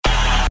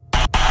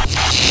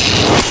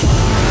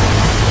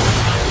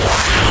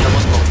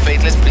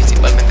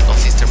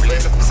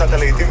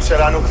להקת הלהיטים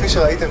שלנו, כפי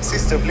שראיתם,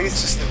 סיסטר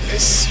בליס.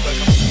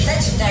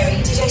 Legendary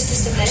DJ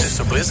Sister Bliss.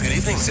 Sister Bliss, good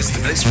evening. Sister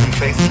Bliss from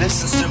Faithless.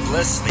 Sister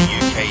Bliss, the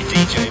UK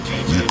DJ.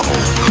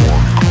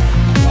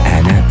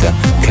 And at the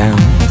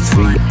count of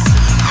 3,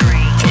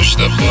 push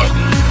the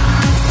button.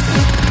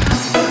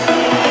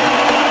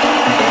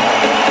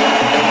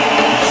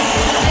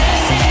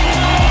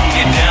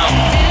 Get down.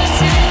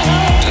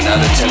 Do not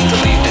attempt to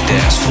leave the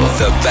dance floor.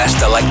 The best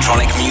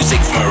electronic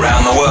music from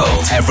around the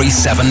world every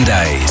 7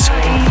 days.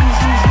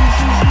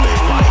 They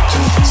like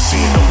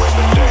seeing the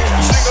women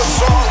dance. Sing a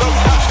song of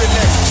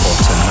happiness. For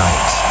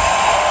tonight,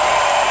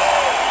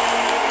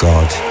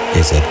 God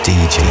is a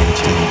DJ.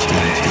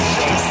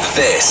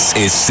 This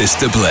is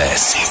Sister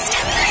Bliss.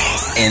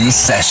 In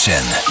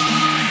session.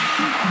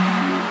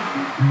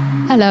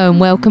 Hello and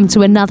welcome to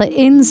another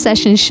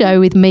in-session show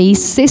with me,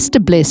 Sister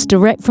Bliss,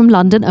 direct from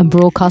London and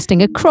broadcasting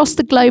across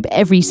the globe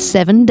every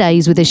 7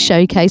 days with a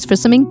showcase for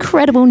some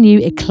incredible new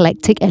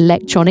eclectic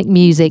electronic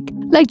music.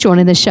 Later on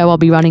in the show, I'll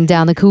be running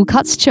down the Cool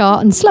Cuts chart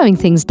and slowing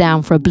things down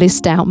for a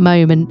blissed out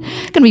moment.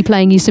 Going to be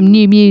playing you some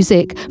new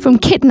music from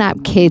Kidnap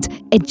Kid,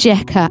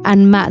 Ejeka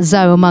and Matt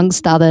Zoe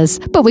amongst others.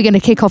 But we're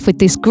going to kick off with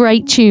this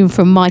great tune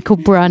from Michael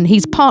Brunn.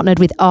 He's partnered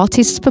with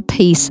Artists for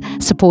Peace,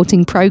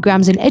 supporting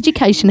programs in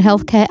education,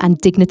 healthcare and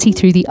dignity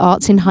through the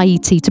arts in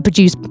Haiti to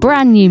produce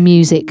brand new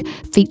music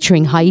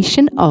featuring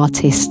Haitian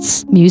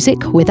artists. Music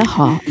with a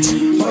heart.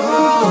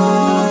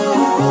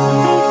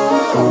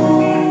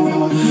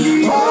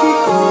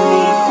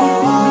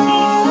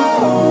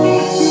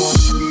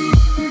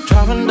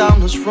 Driving down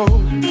this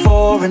road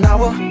for an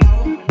hour,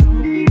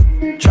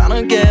 trying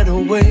to get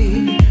away.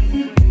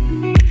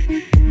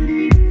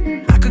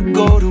 I could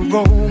go to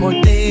Rome or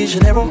De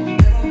Janeiro,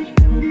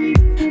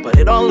 but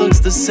it all looks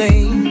the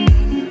same.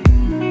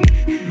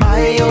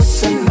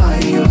 Miles and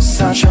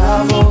miles I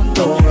traveled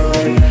the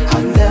world,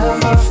 I've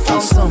never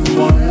found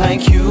someone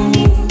like you.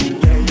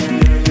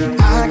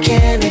 I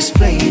can't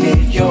explain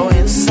it, you're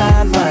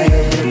inside my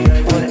head.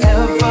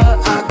 Wherever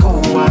I go,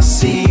 I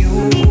see you.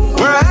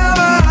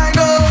 Wherever I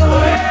go,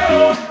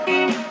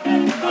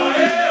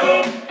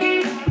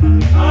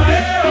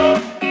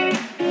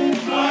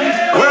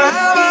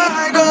 wherever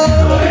I go,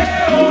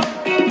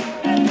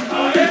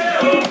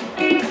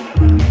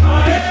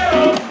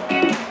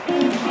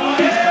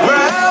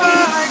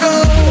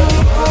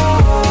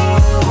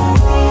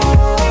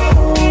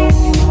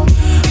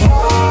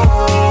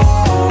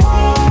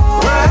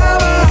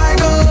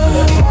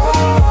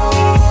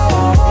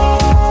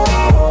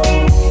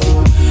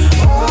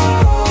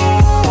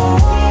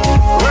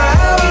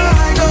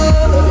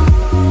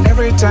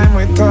 time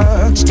we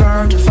touch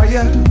turn to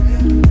fire,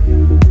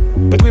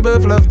 but we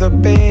both love the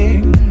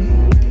pain.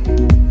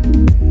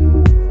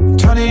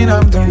 Turning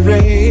up the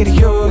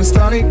radio is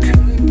tonic,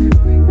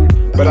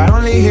 but I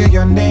only hear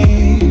your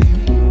name.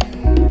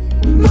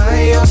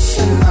 Miles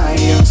and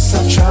miles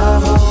I've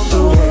traveled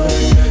the world,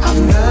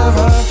 I've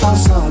never found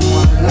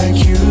someone like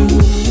you.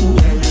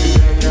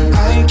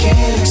 I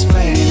can't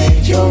explain it,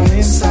 you're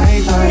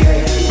inside my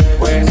head.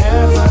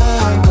 Wherever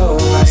I go,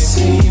 I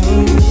see you.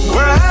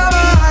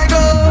 Wherever I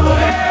go,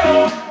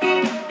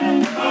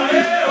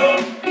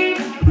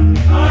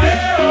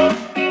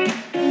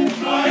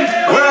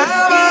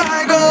 wherever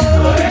I go,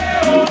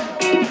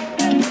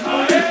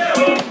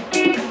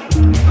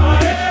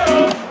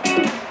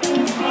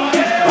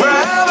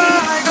 wherever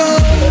I go,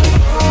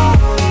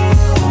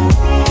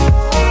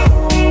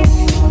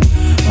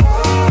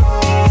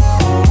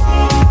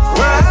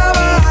 wherever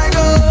I go,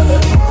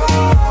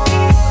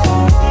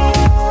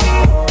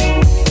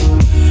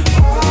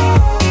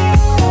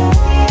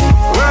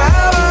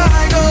 wherever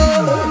I go.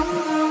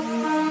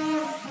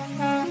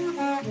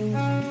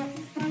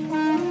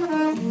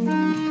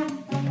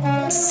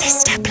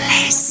 Sister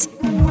Bliss.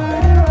 Wherever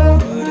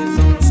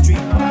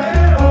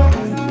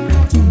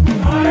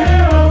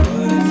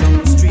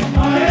I go,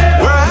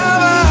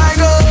 wherever I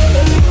go,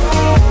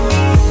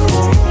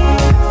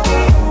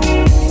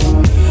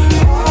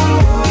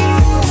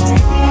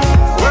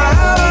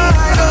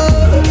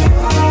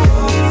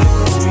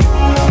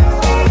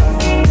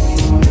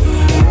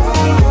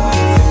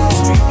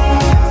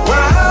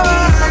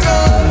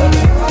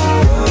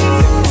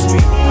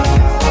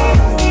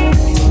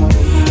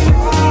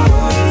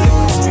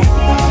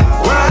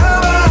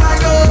 wherever I go, wherever I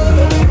go,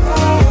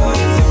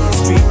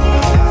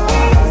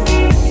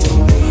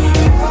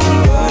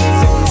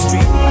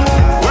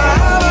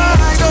 wherever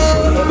I go.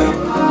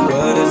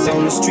 Word is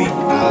on the street.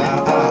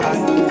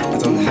 I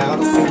don't know how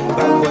to feel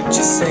about what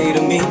you say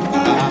to me.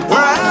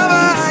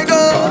 Wherever I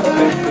go,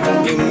 Baby,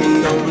 don't give me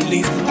no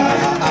release.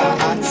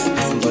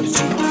 Nothing but a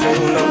cheap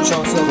phone, no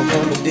chance of a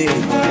remedy.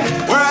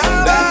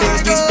 wherever Bad I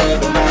things be go. spread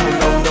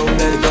around, no,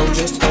 let it go,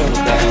 just turn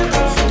it down.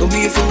 Don't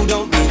be a fool,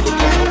 don't be the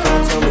clown.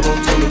 Come tell me,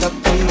 won't tell me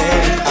nothing,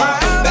 man.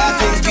 Bad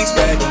things be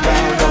spread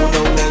around,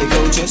 no, let it go,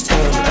 just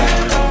turn it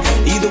down.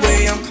 Either way,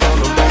 I'm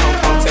coming down.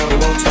 Come tell me,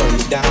 won't turn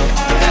me down.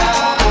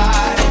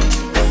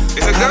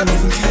 Is it I good? don't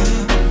even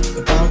care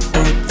about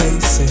what they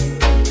say.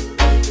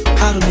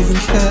 I don't even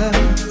care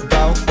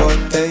about what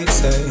they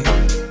say.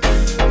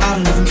 I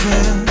don't even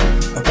care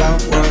about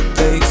what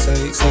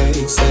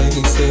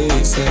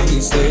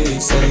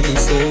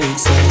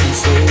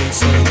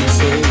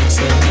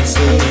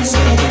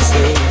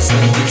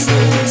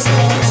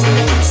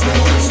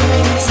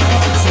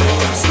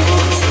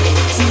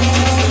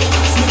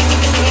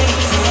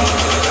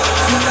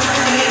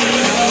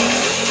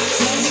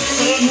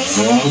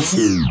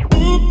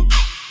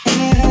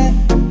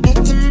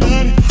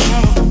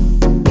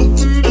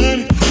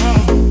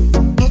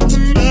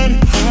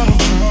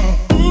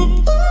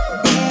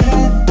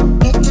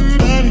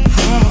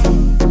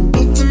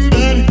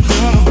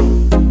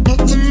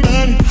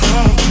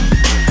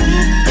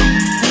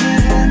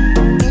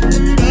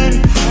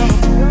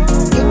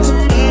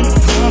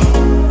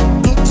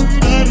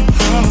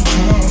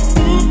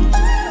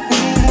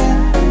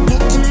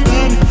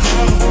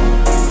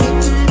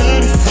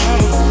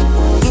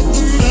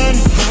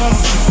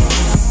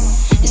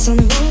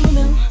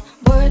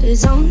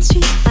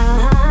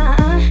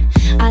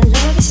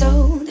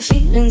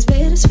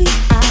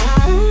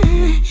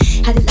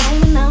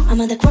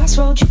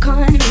crossroad you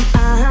can't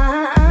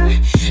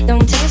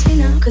don't test me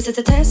now, cause it's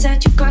a test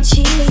that you can't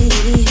cheat.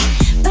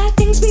 Bad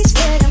things be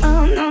spread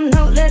around,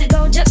 no, let it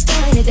go, just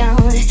turn it down.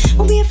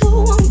 Won't be a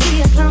fool, won't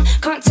be a clown.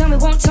 Can't tell me,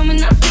 won't tell me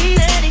nothing,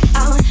 let it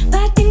out.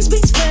 Bad things be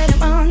spread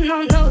around,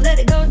 no, let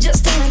it go,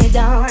 just turn it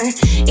down.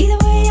 Either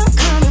way I'm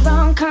coming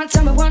round, can't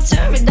tell me, won't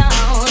turn it down.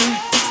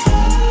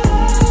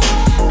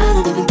 I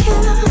don't even care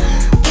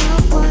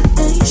about what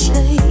they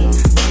say.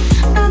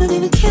 I don't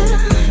even care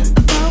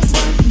about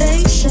what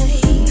they say.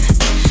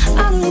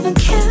 I don't even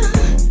care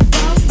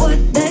about what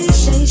they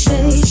say,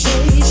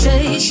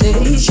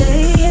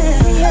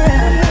 yeah.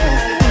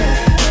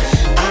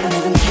 I don't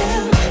even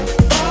care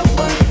about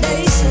what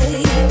they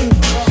say.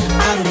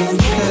 I don't even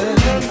care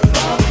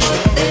about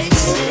what they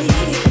say.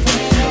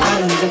 I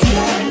don't even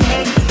care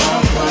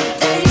about what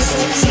they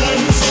say.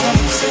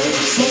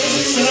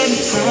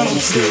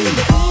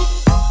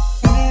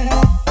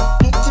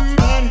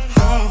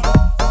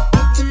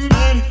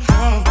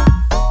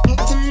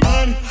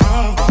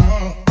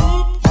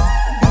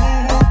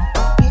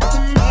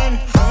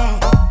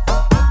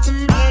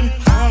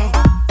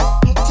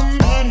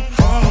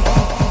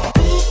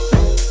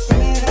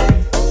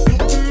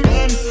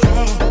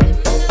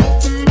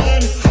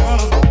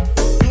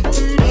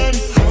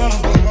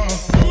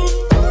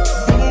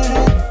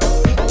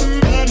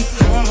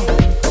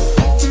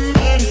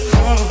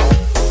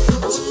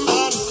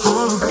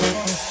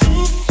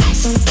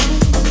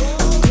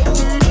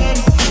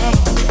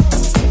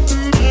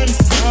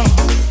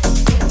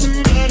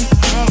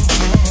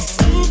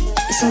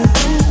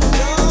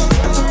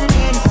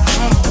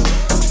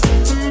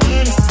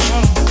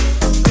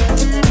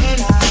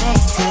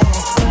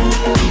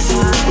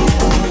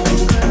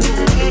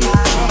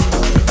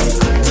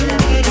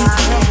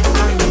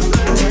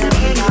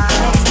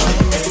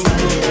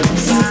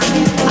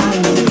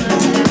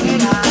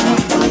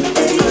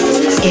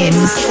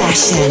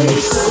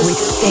 With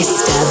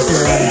Sister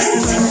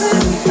Bliss.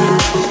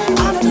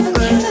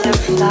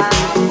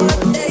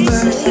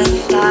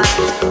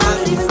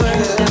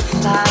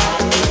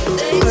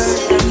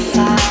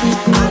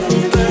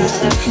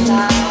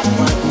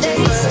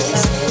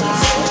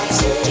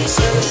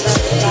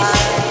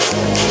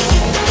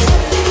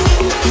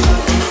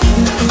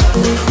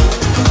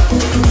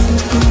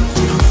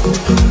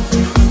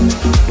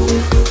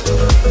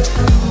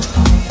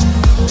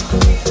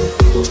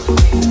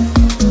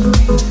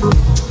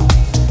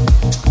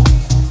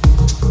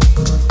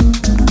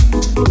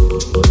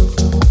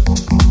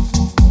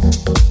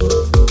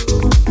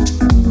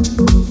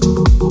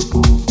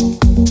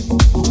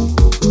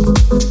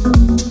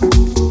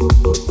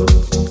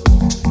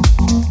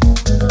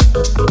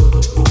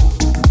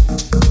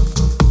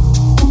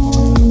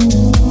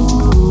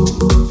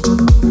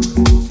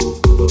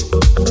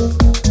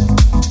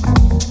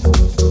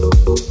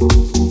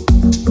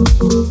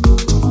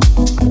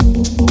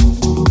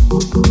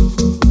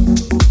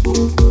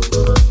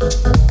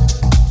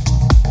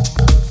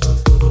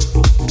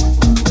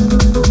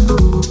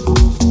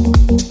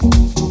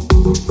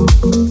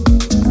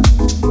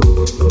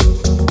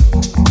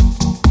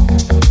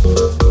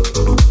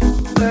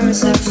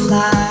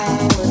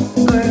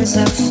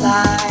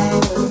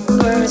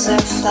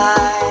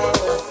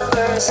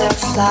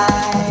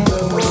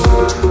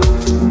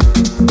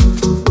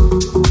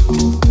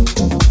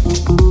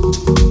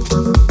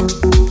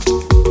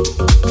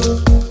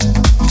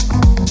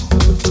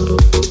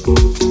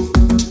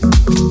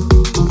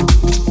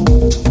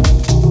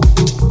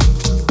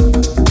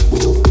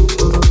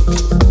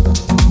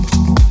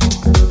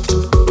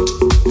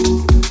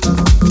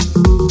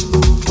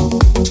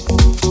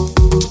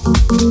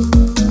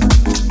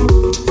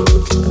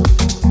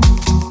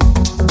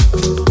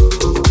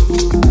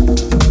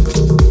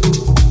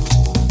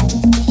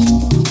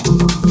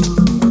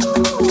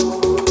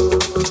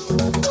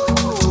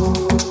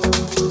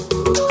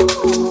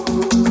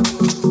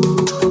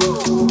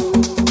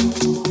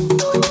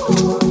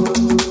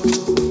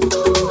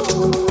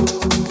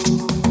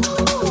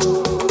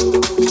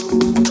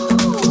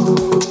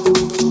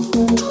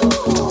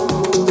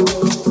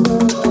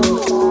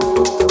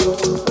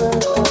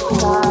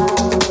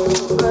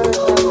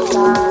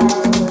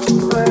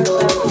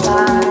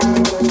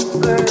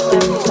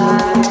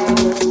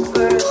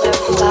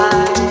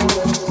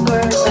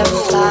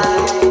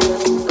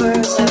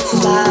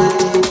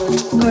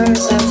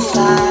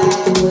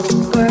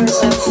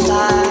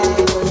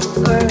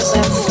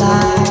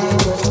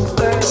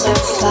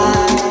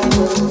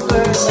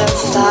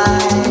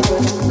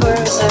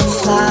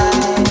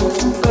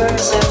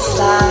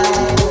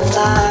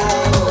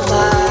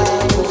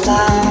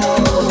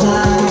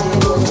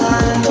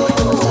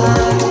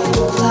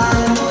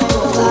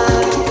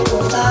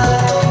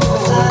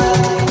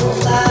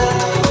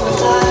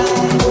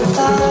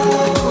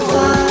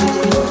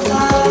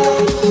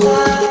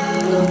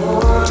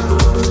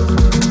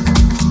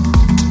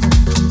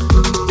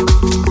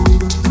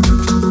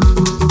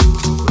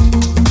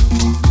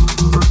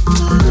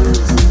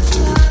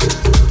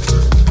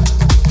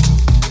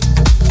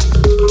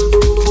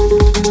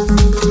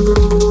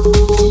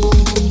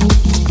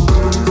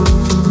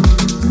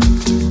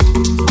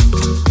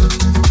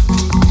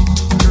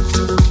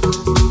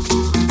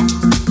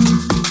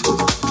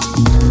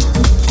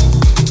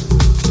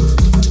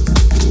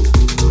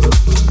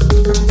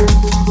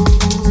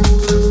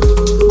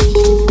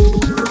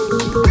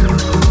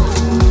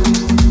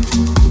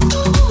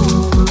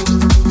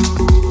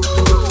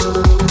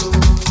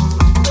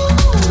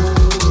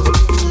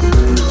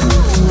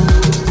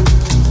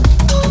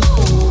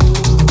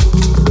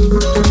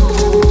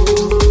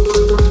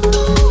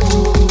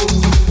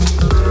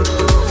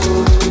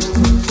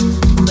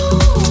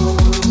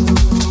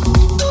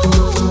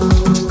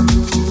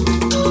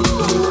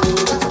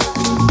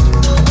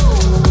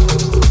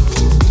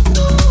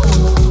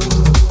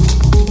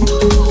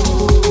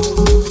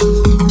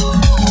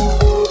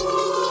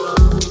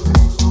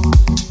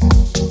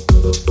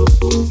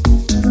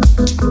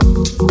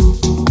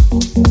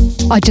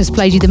 I just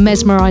played you the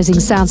mesmerising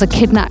sounds of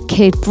Kidnap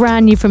Kid,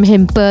 brand new from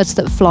him, Birds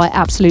That Fly.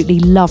 Absolutely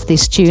love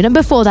this tune. And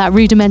before that,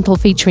 Rudimental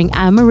featuring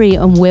Anne-Marie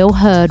and Will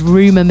Hurd,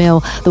 Rumour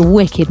Mill, the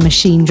wicked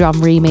machine drum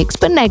remix.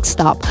 But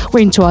next up, we're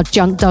into our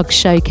Junk Dog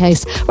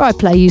showcase, where I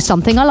play you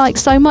something I like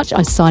so much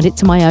I signed it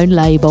to my own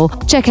label.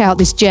 Check out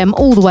this gem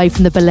all the way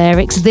from the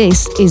Balearics.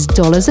 This is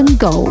Dollars and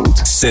Gold.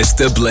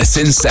 Sister Bliss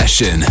in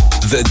session,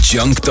 the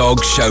Junk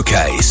Dog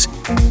showcase.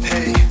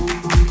 Hey,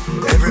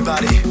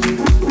 everybody,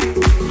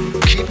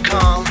 keep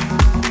calm,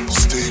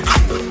 stay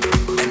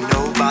cool, and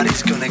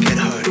nobody's gonna get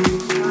hurt.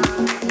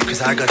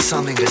 Cause I got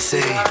something to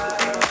say,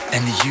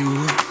 and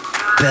you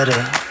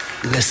better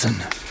listen.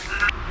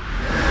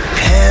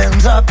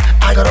 Hands up,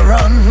 I gotta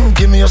run.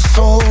 Give me your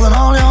soul and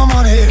all your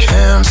money.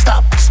 Can't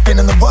stop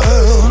spinning the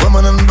world.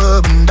 Woman and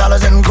bourbon,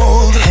 dollars and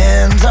gold.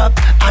 Hands up,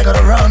 I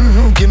gotta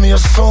run. Give me your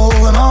soul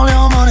and all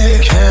your money.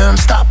 Can't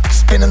stop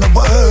spinning the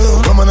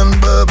world. Woman and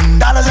bourbon,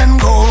 dollars and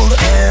gold.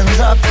 Hands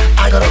up,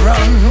 I gotta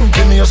run.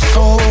 Give me your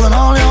soul and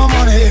all your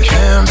money.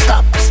 Can't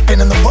stop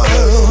spinning the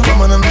world.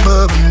 Woman and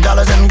bourbon,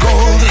 dollars and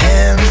gold.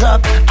 Hands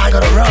up, I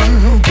gotta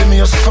run. Give me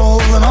your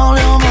soul and all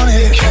your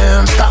money.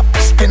 Can't stop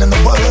spinning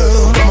the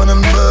world. Woman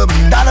and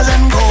bourbon, dollars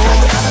and gold.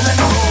 Dollars and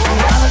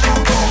gold. Dollars and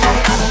gold.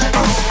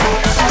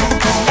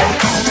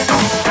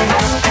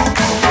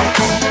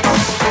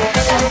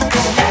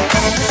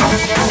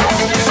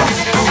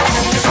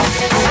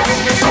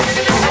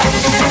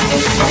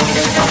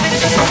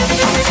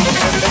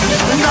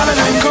 Dollars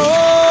and gold.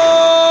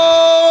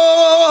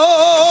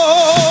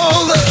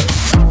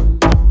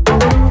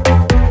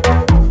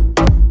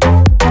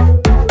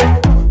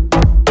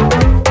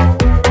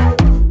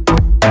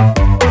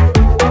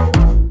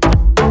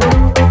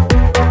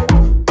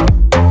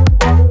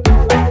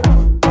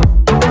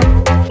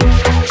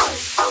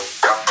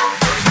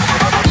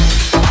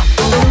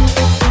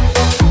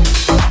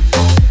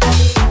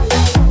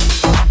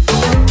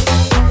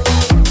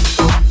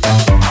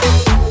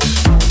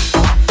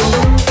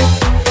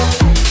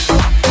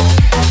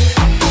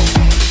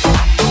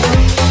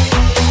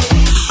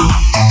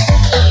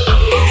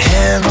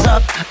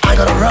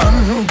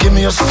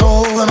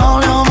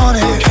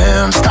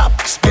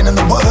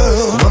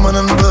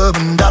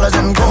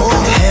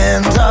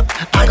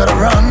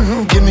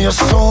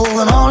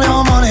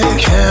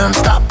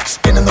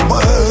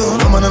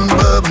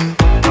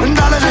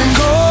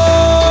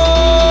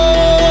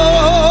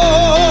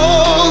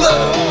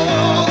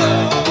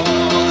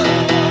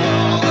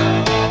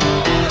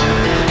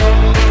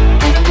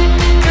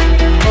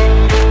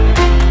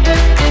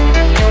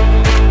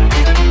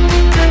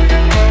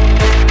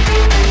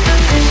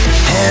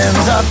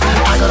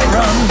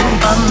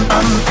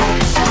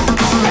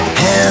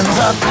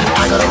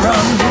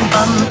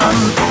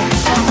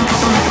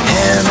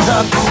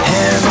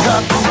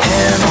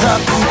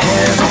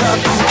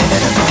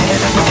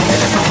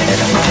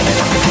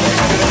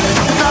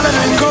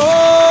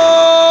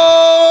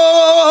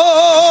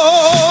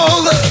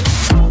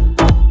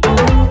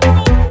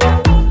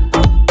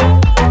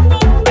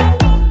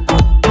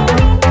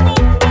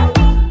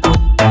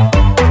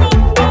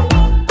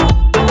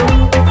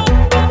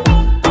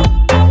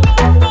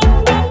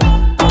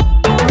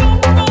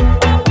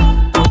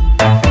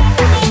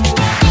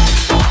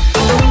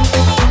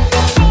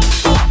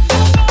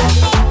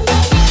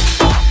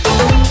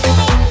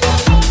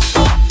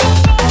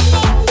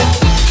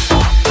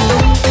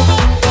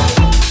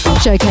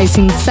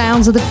 Showcasing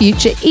sounds of the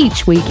future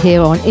each week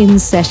here on In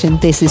Session.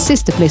 This is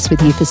Sister Bliss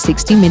with you for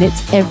 60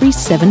 minutes every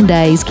 7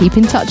 days. Keep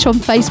in touch on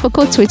Facebook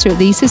or Twitter at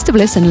The Sister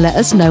Bliss and let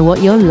us know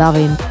what you're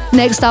loving.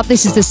 Next up,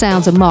 this is the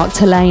sounds of Mark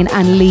Tulane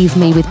and Leave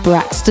Me with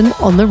Braxton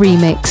on the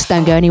remix.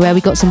 Don't go anywhere,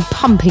 we've got some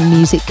pumping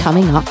music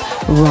coming up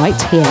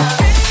right here.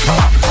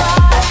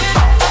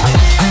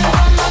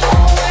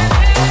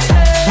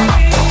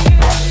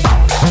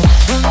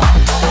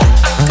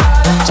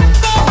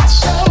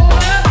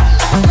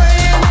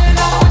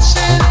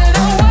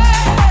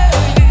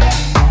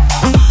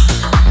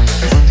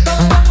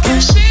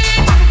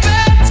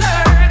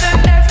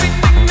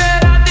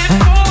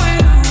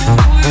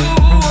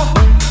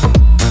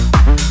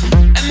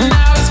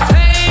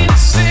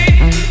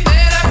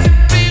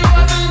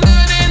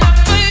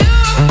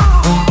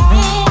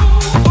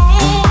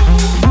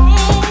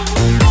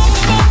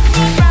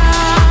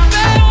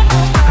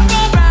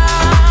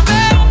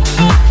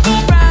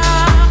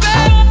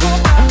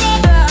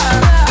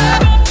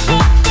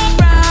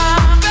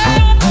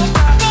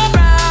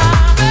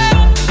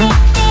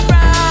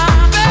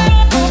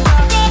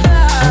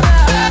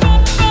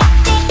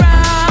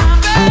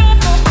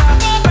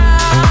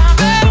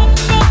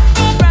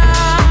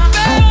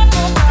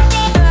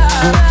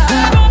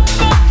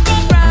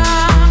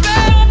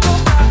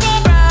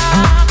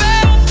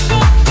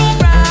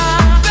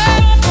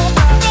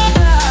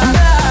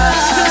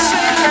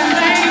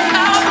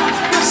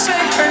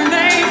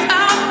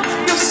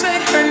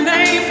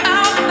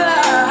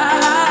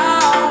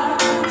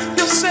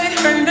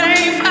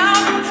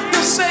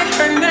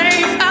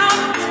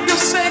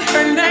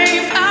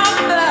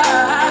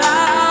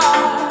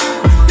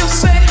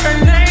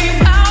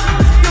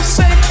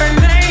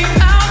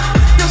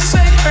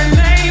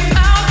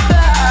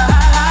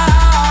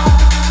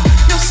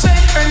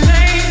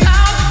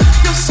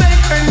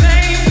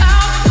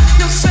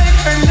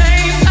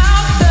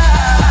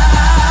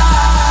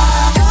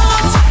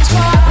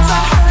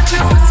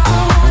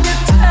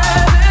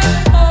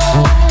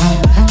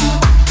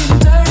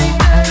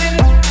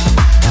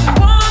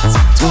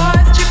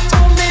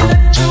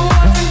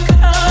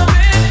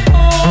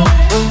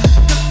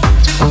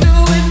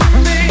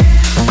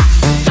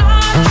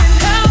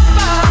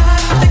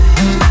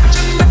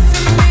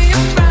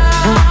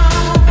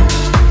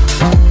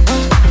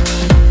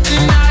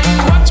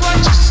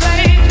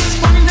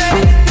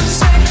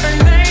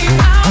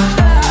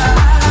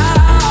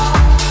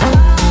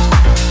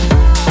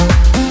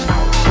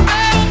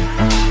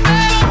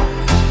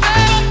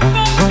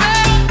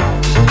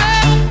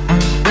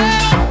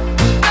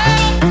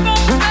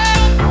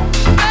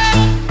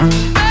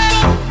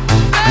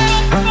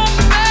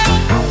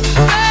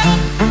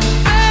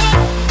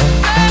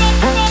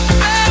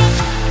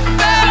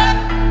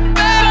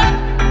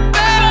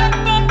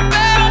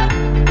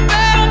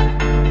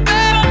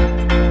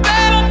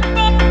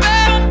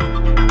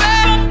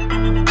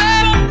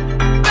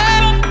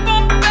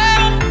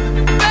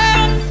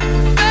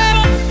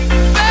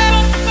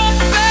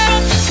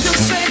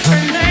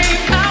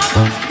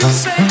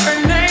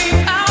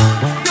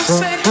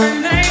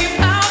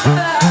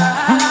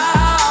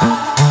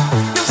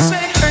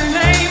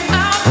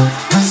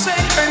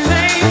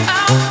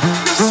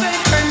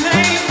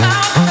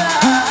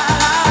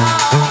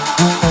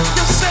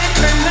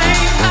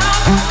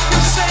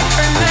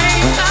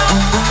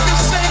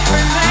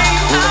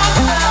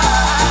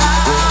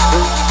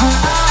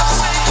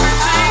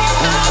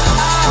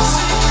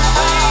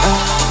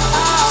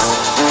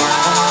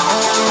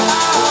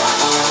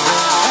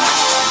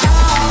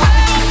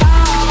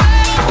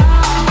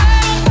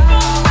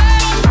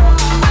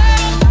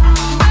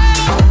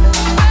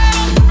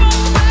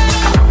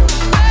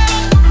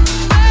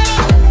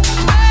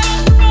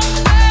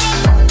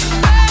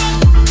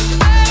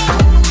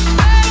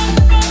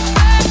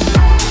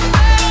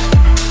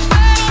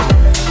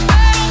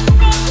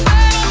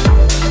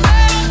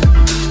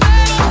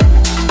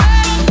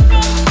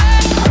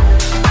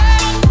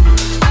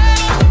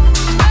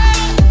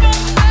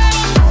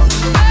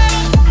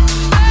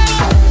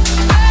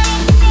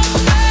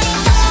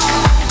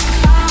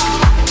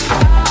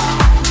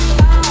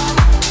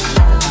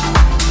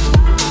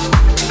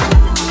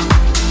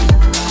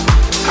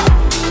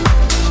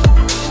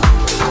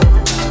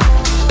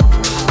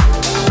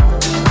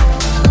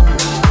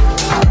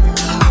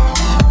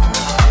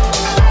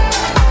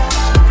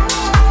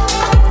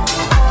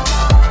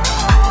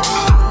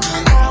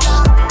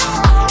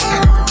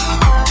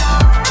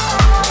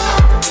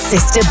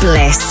 Sister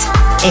Bliss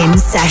in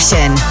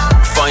session.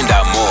 Find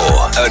out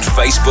more at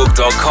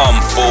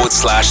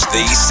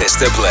facebook.com/The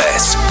Sister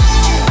Bliss.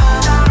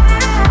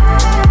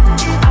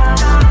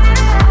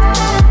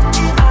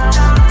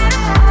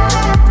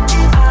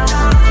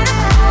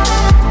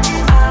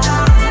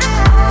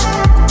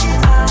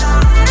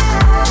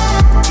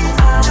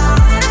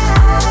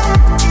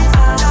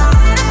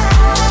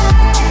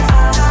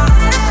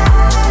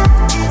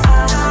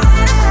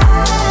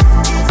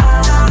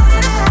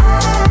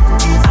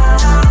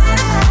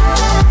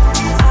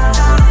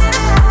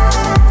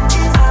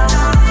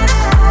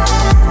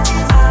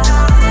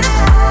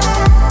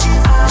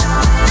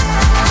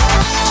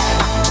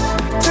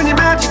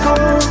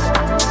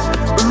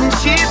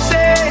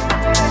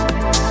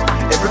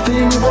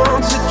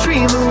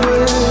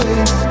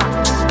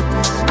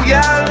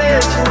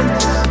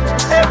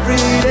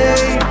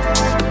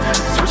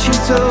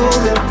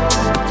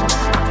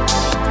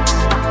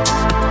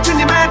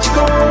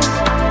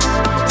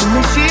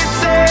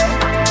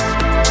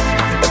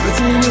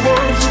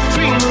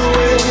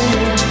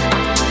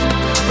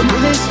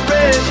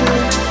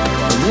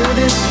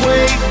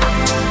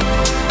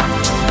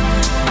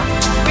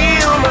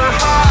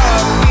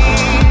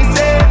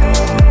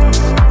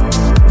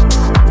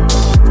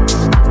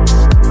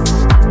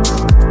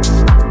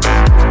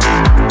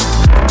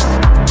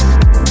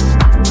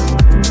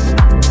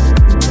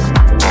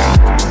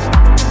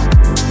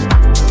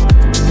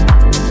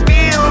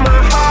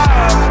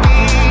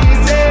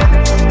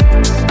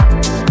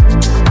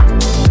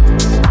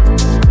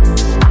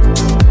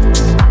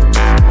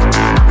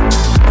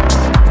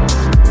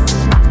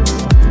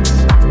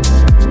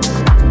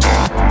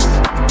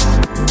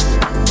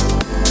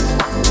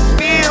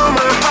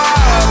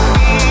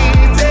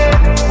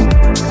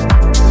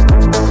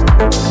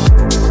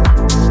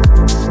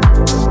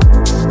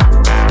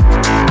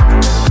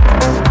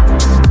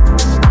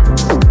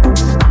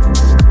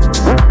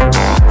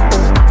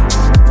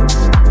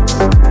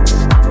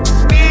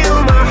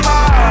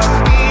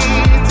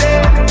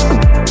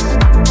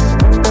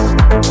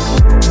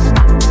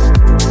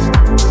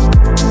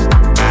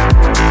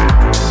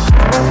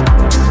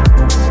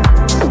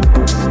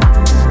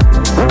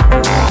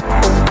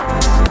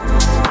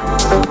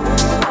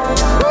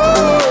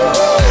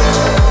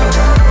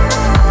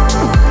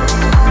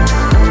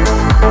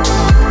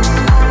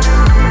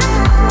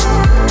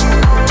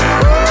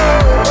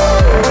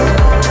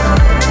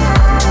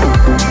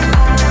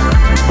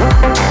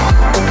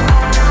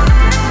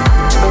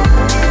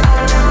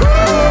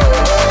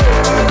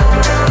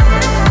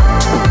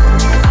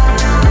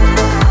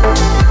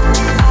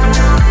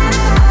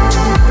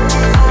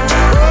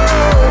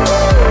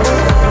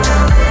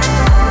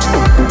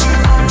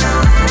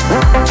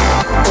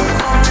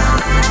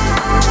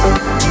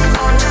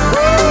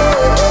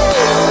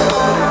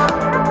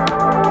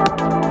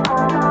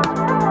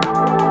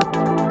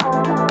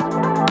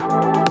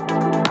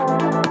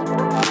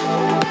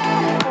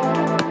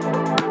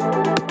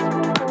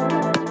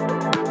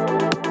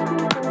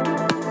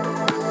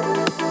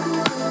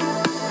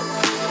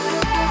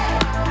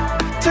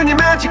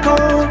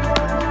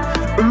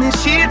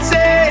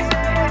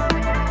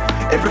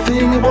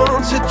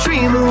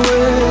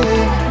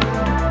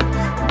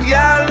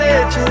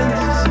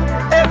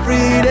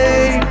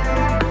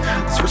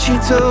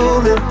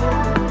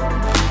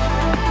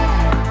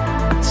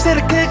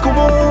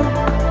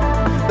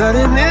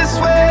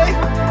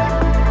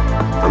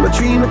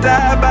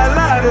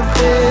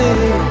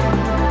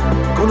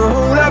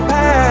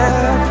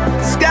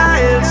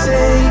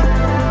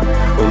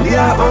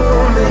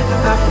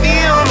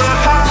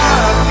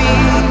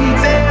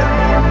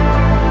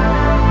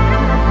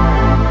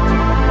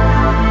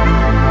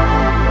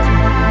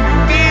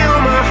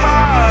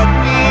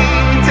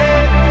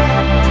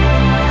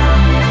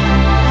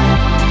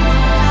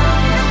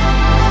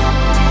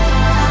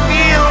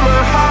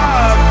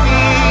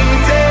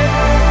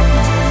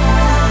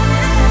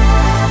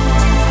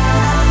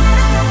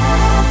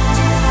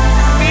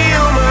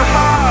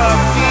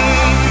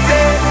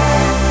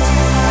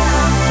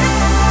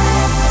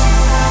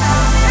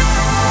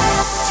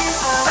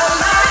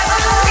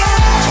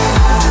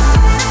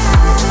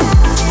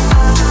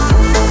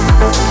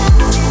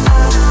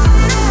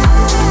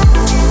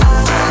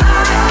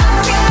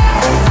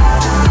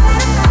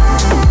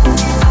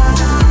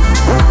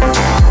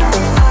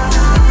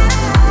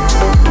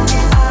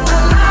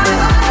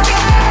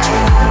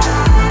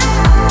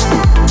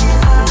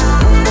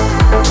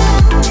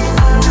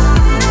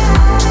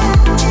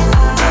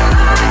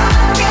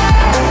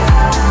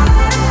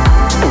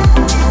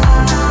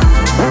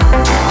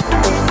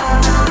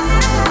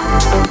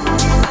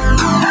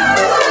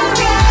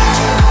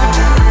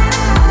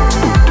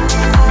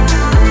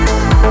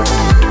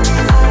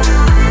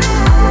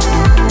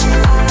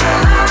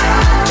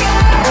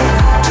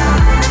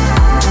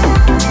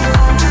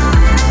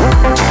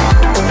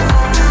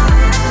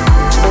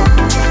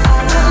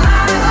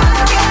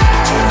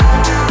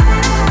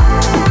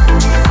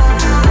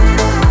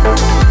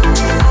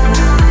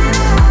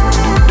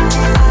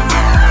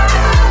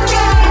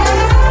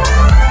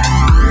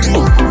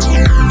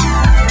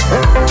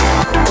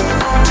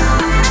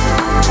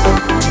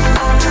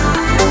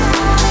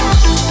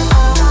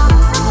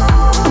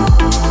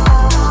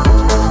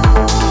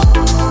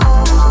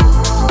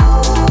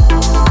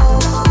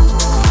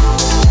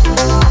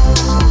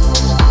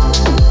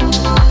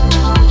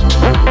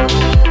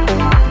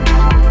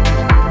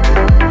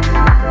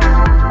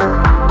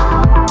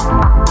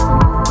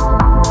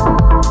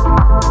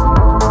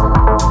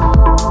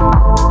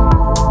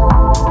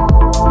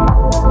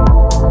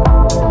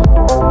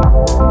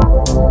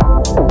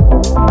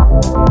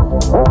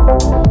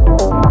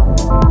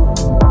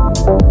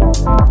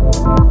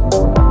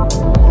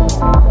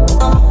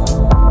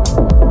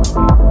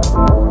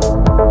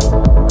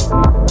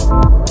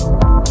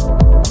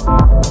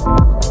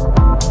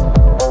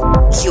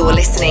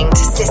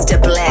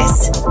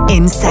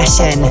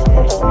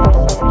 Session.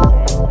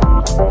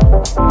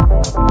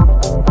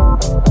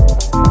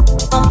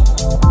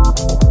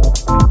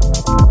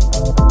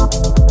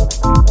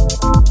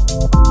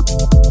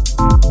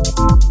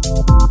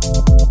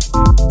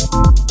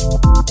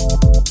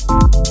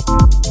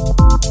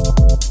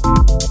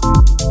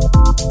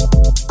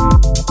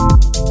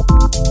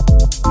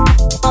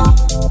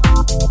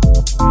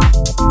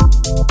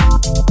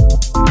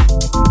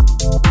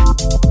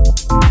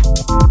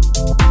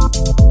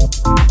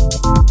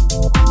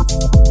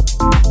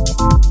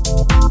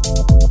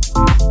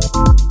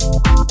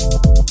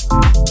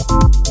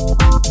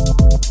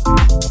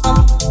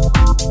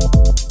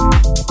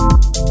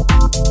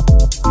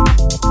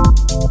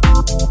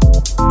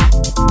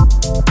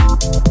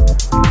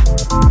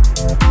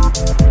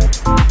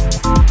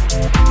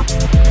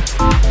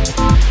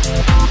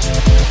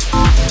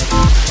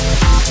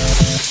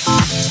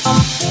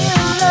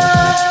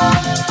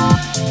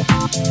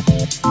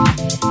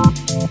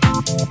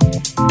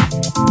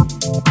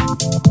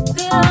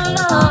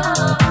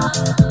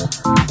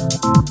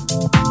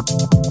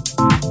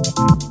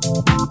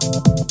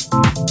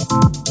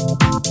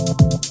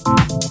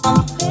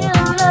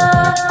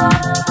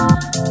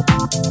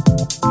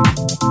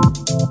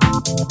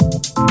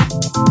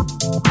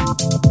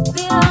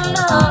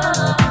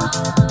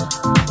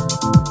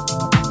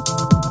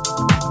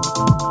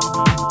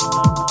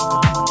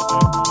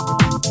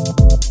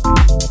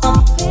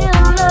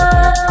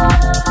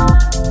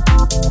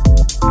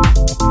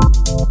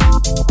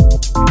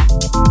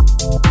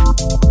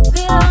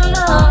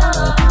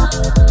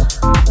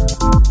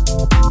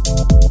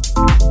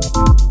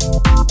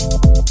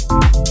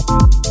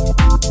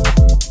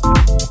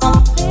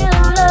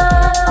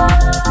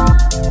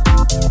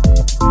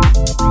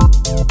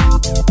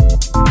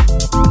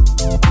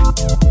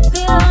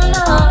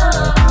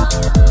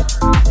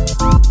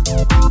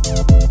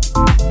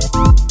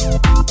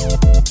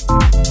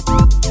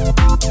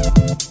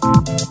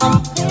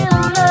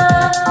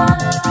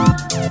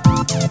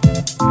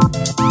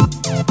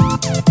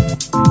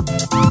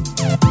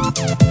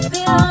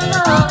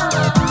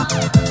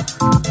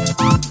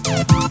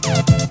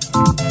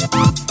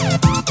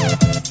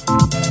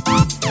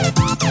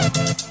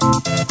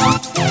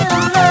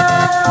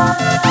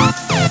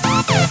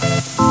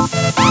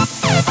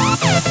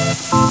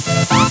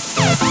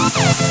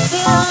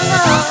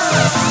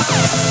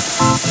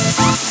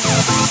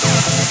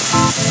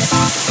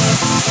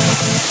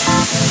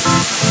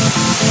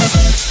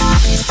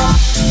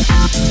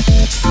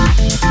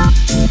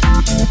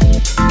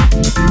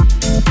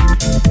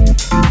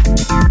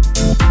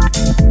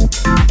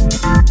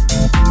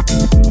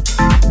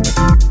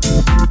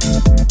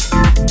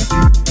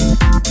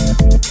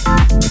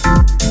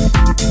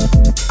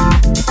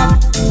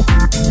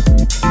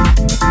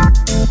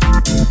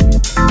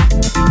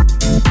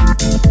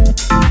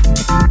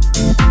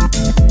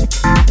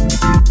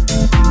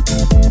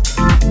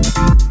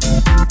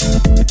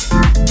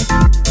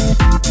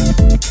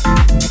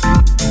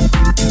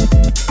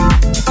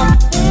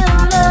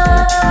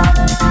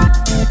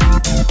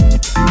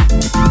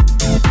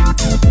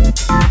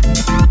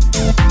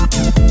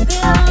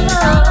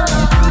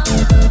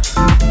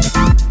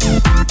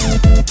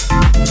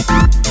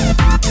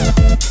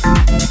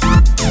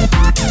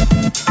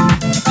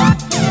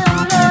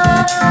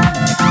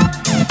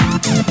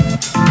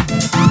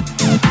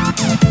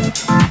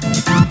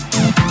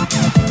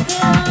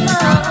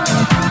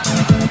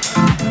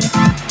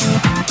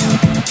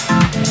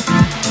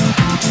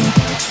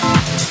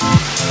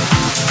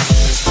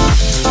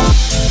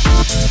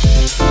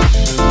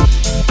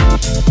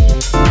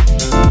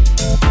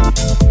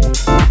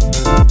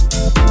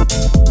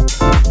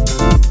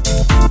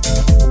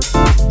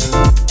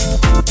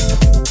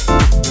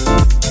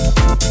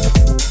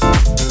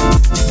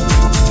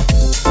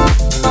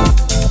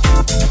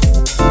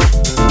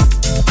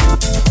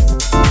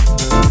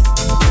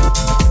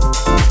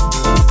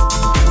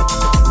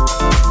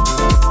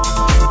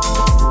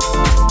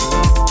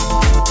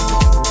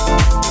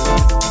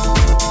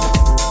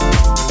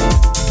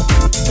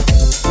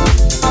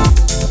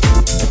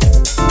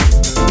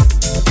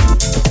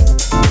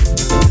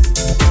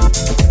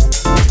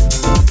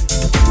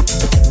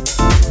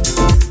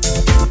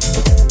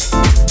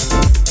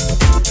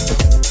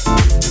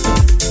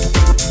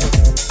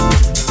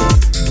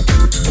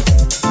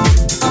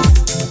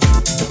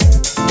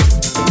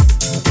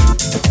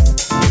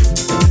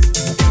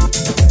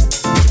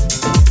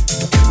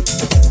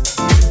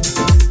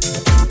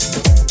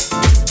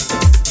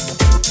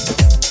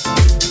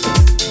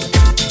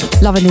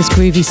 Loving this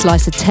groovy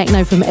slice of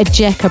techno from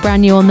Ejeka,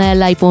 brand new on their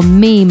label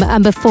Meme.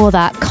 And before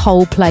that,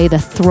 Coldplay, the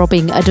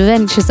throbbing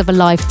Adventures of a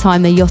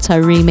Lifetime, the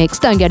Yotto remix.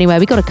 Don't go anywhere,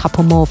 we got a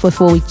couple more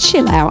before we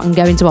chill out and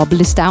go into our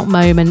blissed out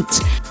moment.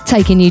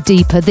 Taking you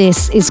deeper,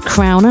 this is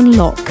Crown and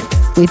Lock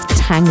with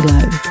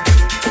Tango.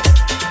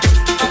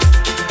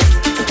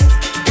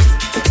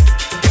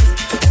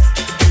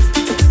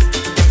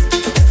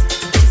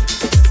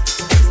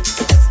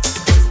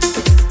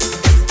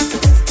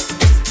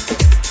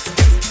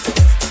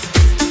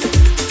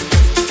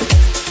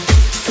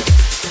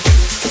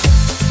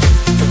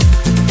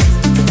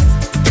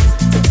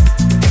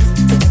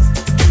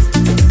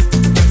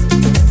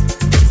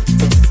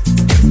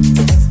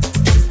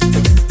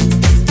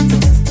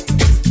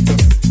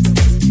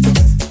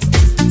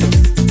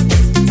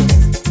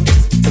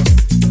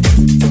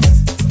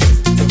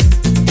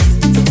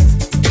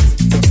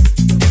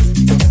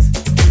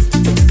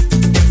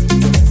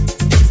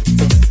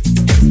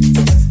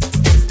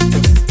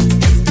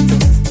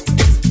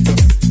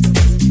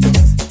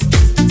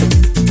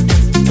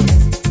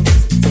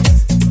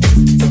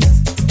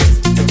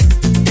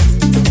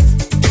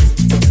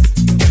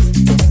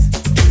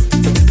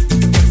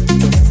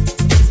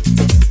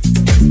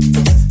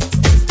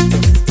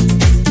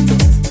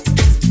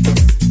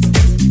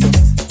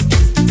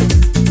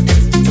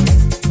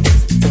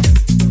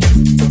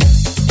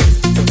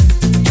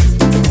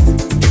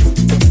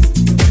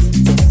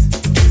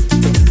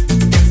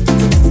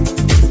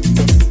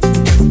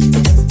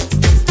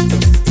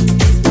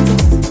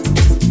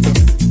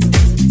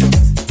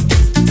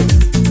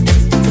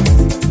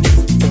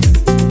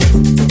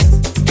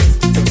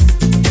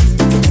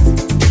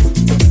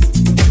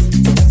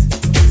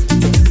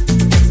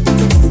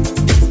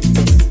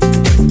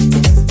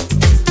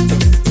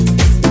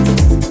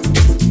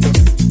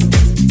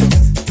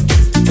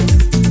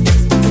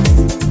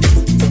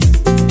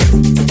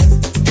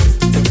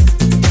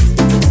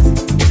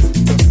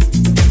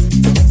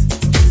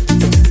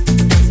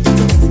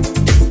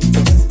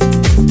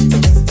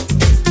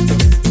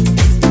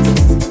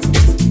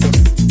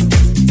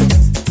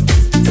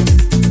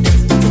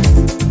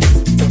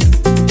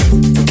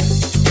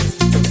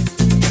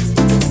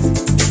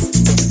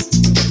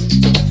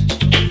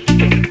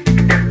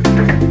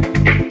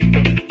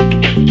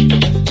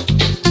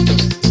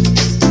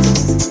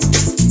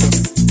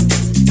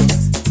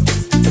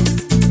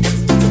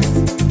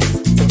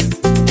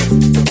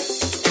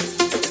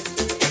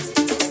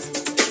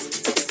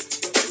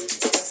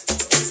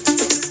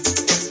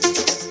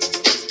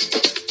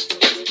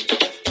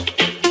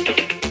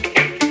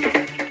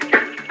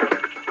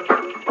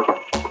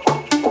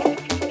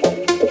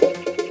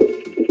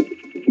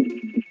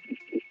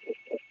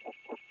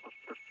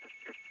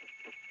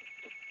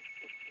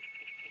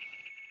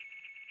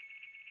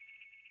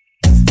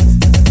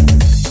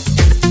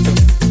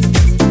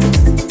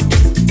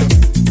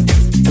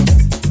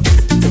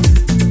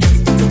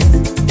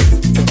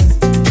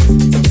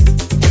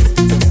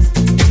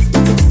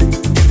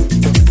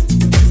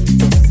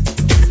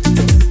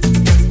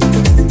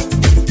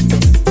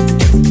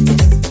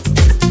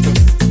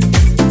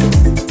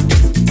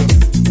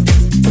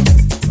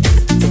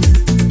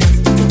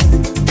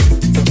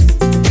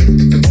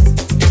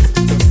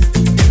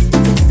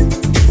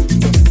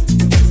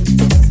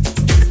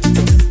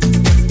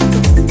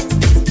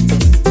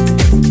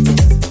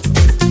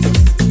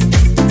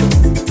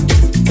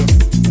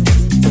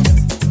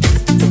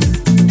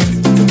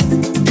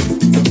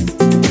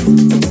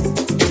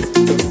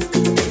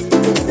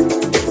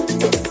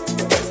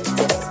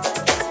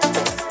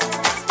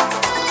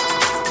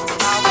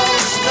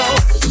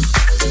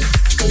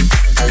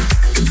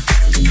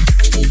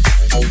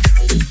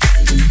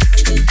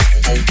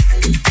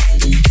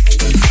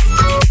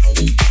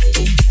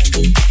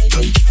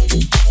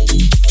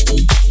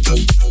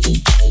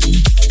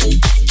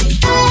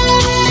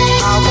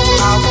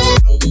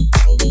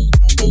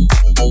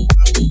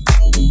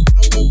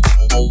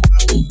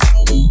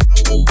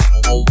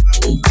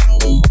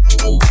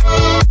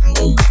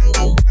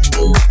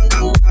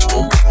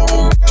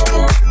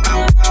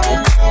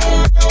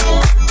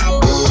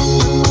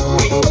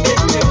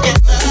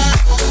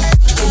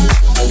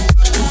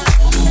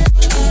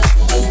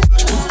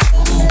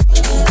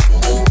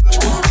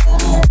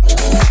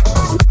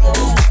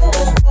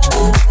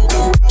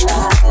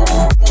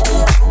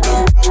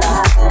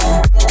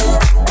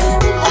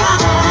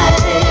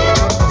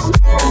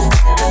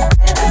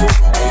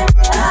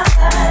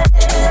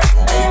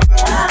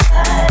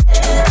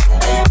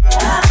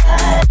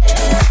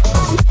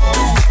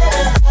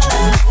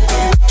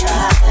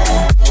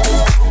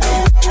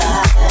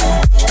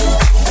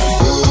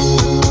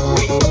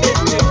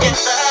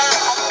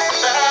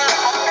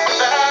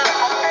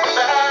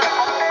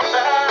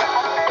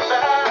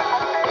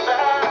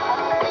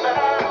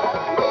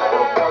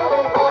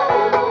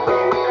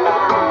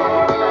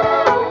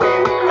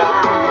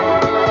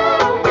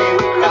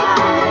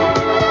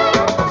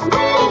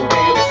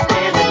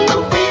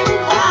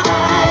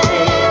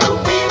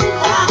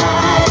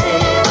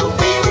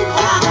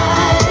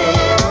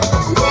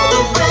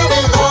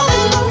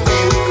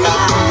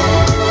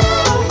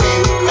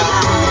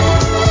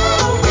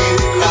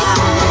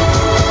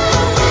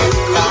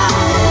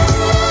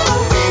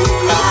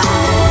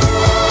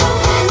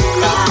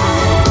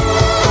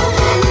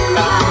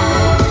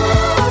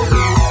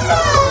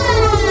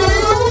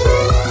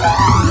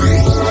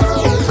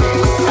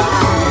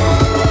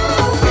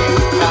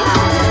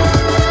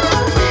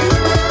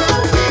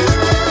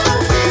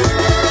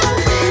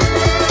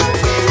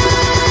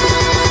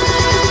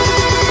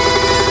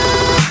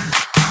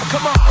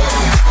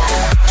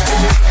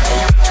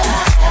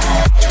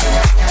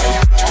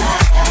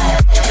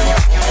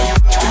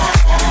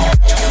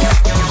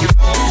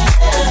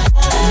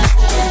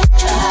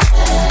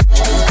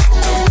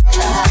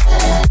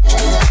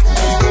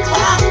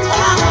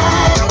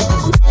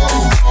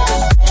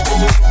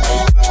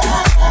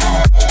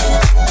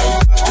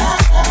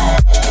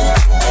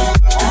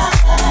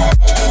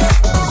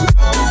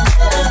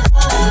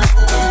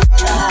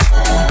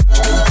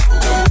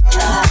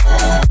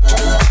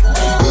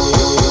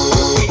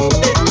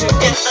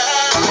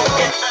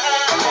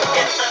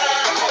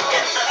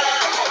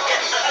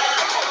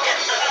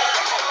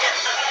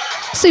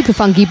 Super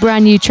funky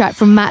brand new track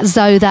from Matt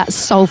Zoe, that's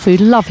Soul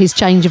Food. Love his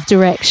change of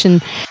direction.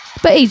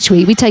 But each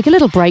week we take a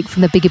little break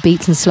from the bigger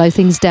beats and slow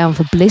things down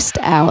for Blissed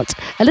Out,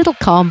 a little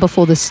calm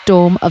before the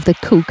storm of the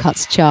Cool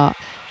Cuts chart.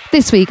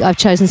 This week I've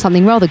chosen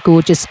something rather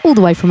gorgeous all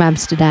the way from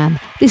Amsterdam.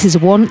 This is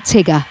Want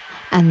Tigger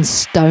and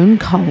Stone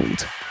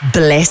Cold.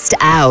 Blissed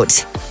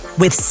Out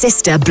with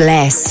Sister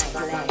Bliss.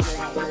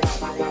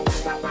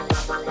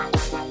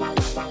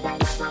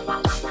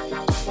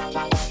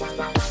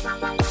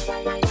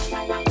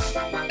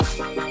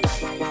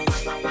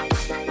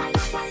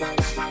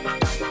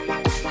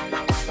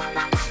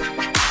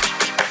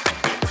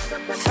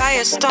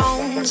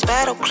 Firestones,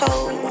 battle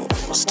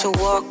clothes to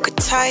walk a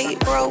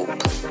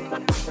tightrope.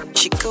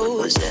 She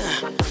goes,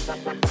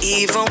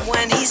 even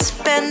when he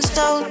spends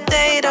all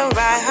day to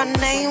write her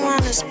name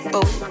on his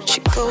boat.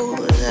 She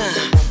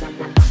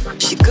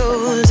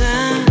goes,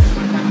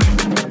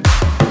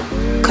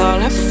 call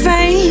her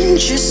faint,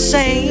 she's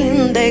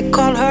sane. They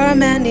call her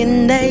many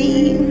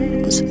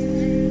names,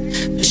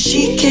 but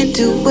she can't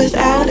do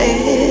without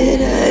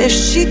it. If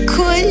she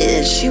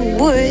could, she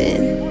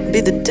would be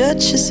the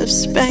Duchess of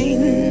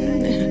Spain,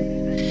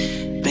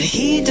 but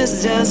he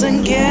just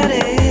doesn't get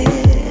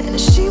it.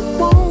 She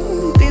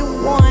won't be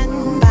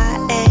won by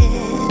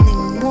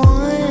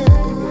anyone.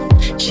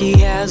 She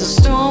has a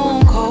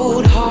stone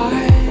cold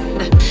heart.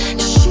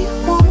 She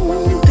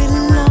won't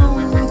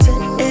belong to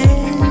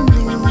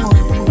anyone.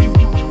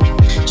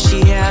 She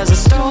has a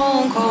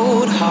stone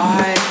cold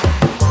heart.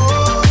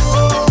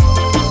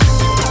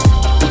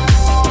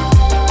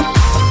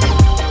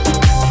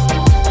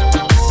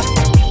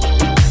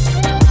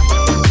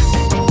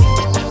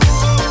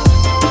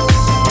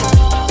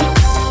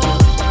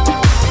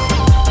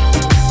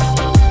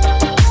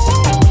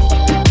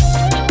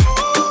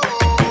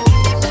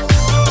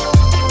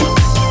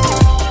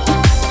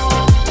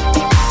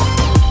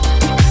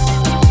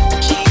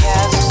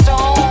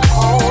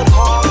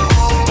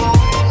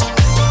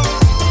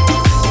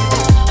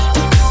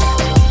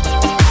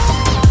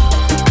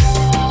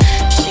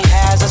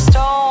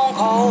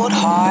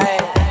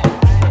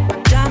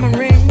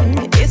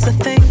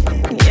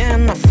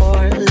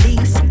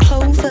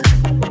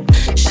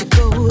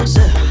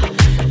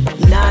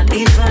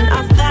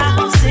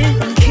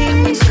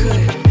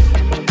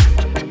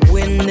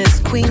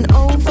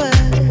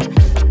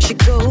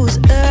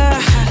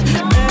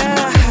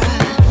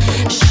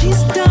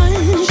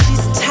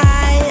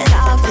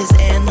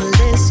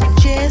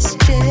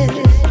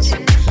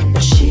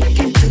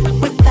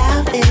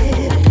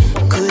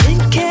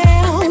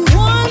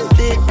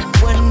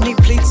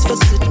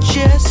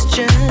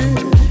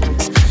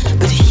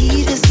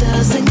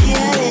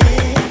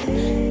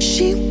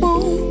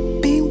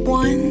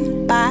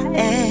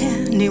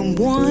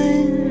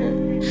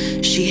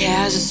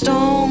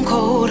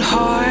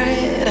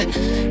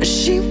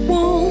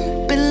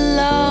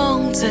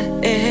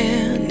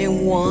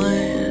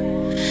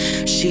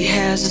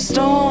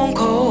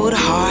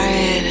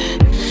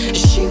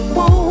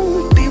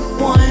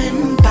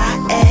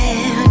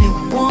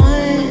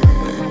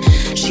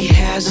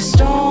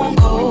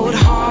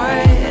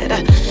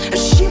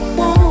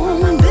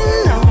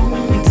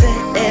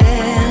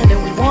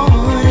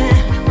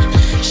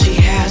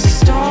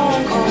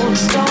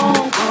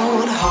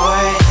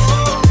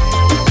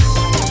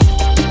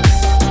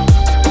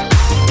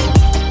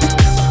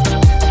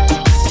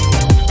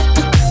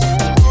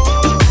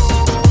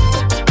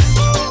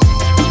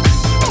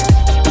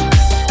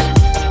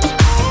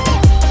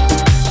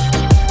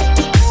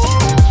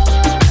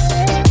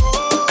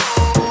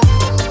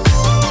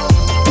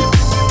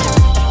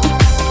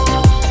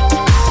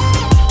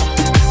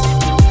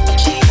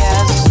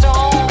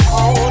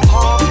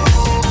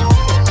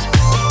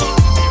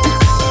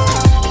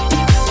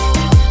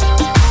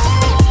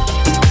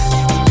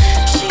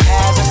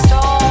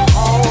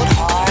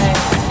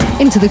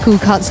 To the Cool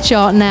Cuts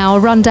chart now, a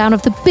rundown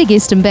of the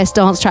biggest and best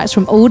dance tracks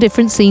from all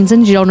different scenes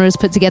and genres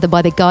put together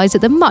by the guys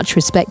at the much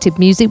respected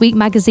Music Week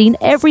magazine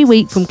every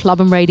week from club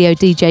and radio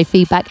DJ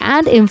feedback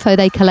and info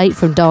they collate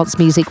from dance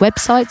music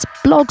websites,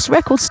 blogs,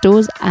 record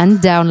stores and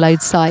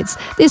download sites.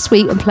 This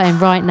week I'm playing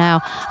right now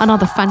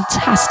another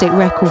fantastic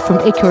record from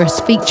Icarus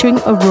featuring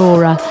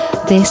Aurora.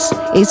 This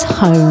is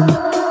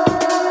Home.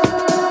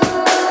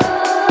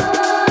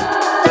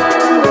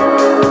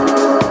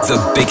 The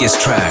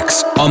biggest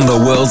tracks on the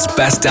world's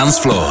best dance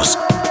floors.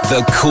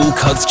 The Cool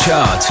Cuts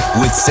chart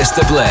with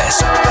Sister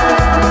Bliss.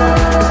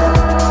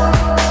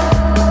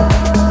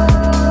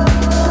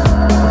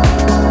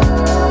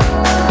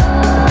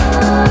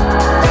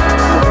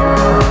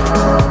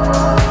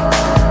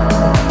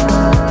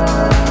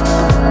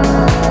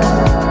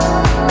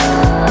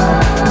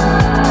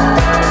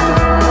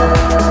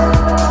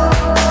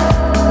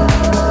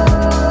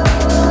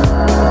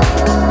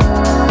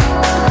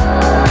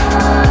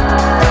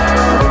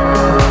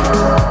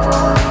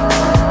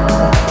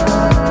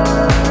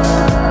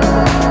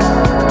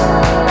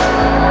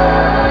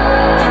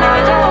 And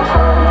I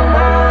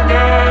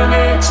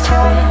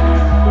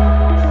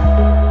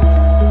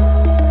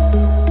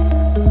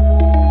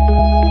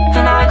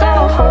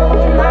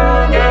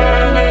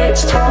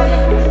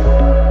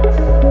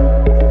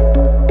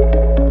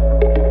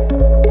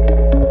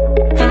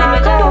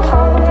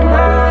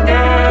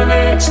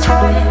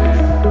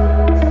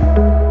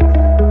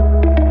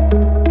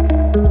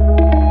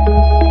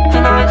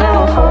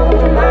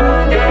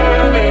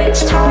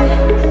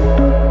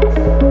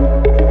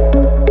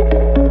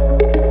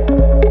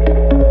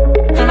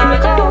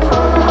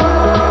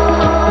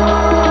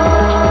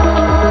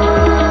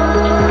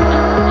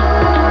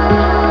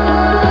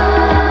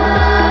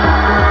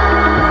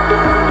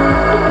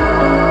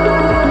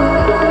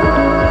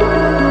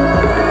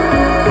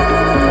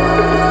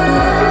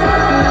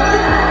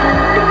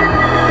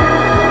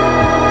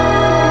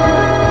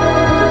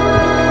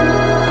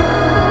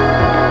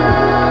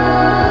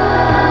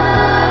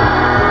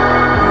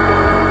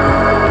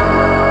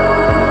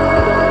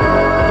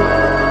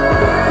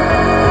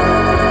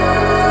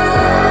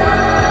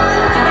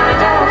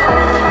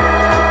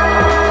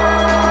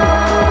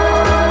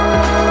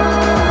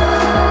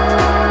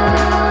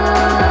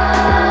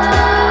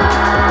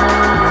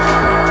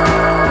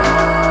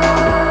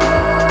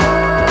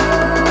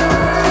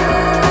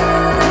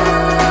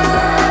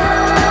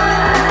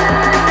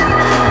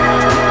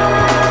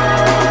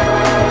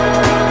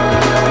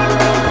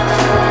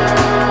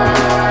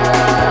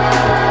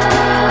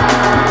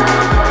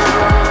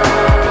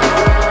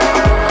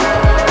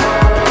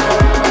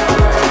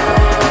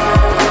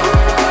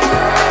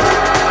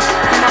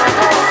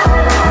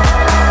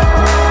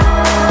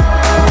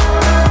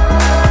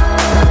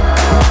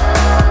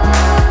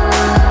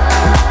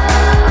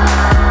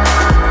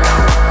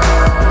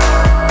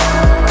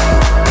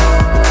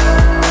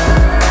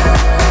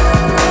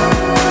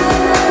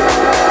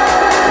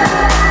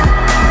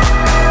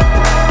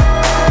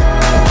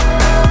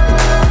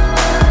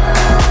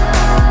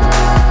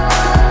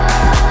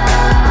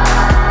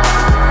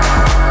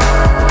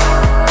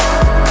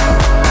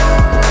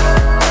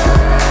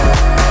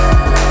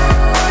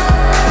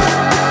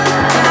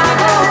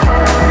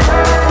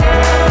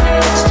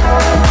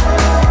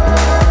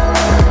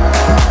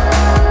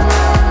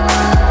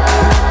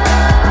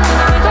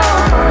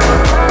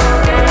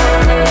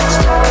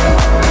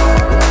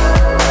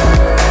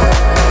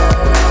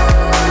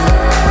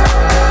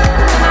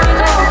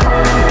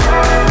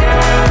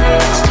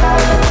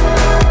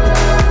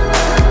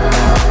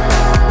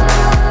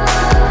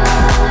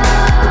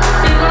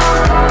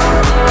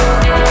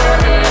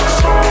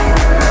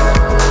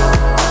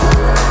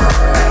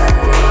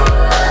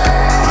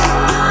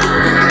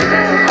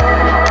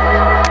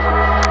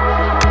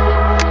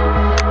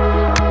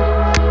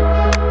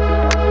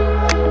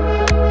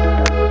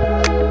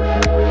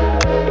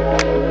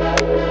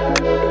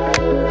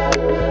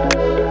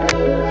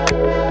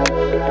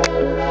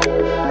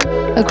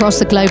across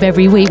the globe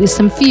every week with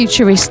some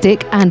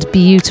futuristic and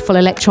beautiful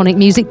electronic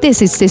music.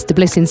 This is Sister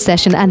Bliss in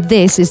session, and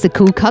this is the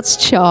Cool Cuts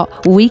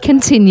chart. We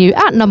continue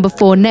at number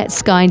 4,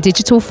 Netsky and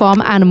Digital Farm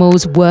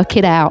Animals, Work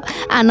It Out.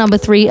 At number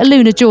 3,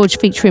 Aluna George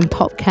featuring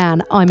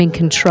Popcan, I'm in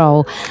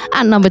Control.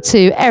 At number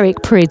 2, Eric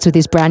Prydz with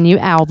his brand new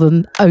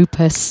album,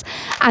 Opus.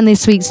 And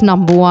this week's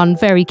number 1,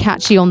 very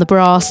catchy on the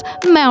brass,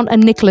 Mount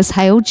and Nicholas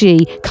Hale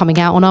G, coming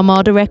out on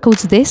Armada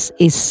Records. This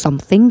is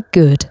Something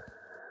Good.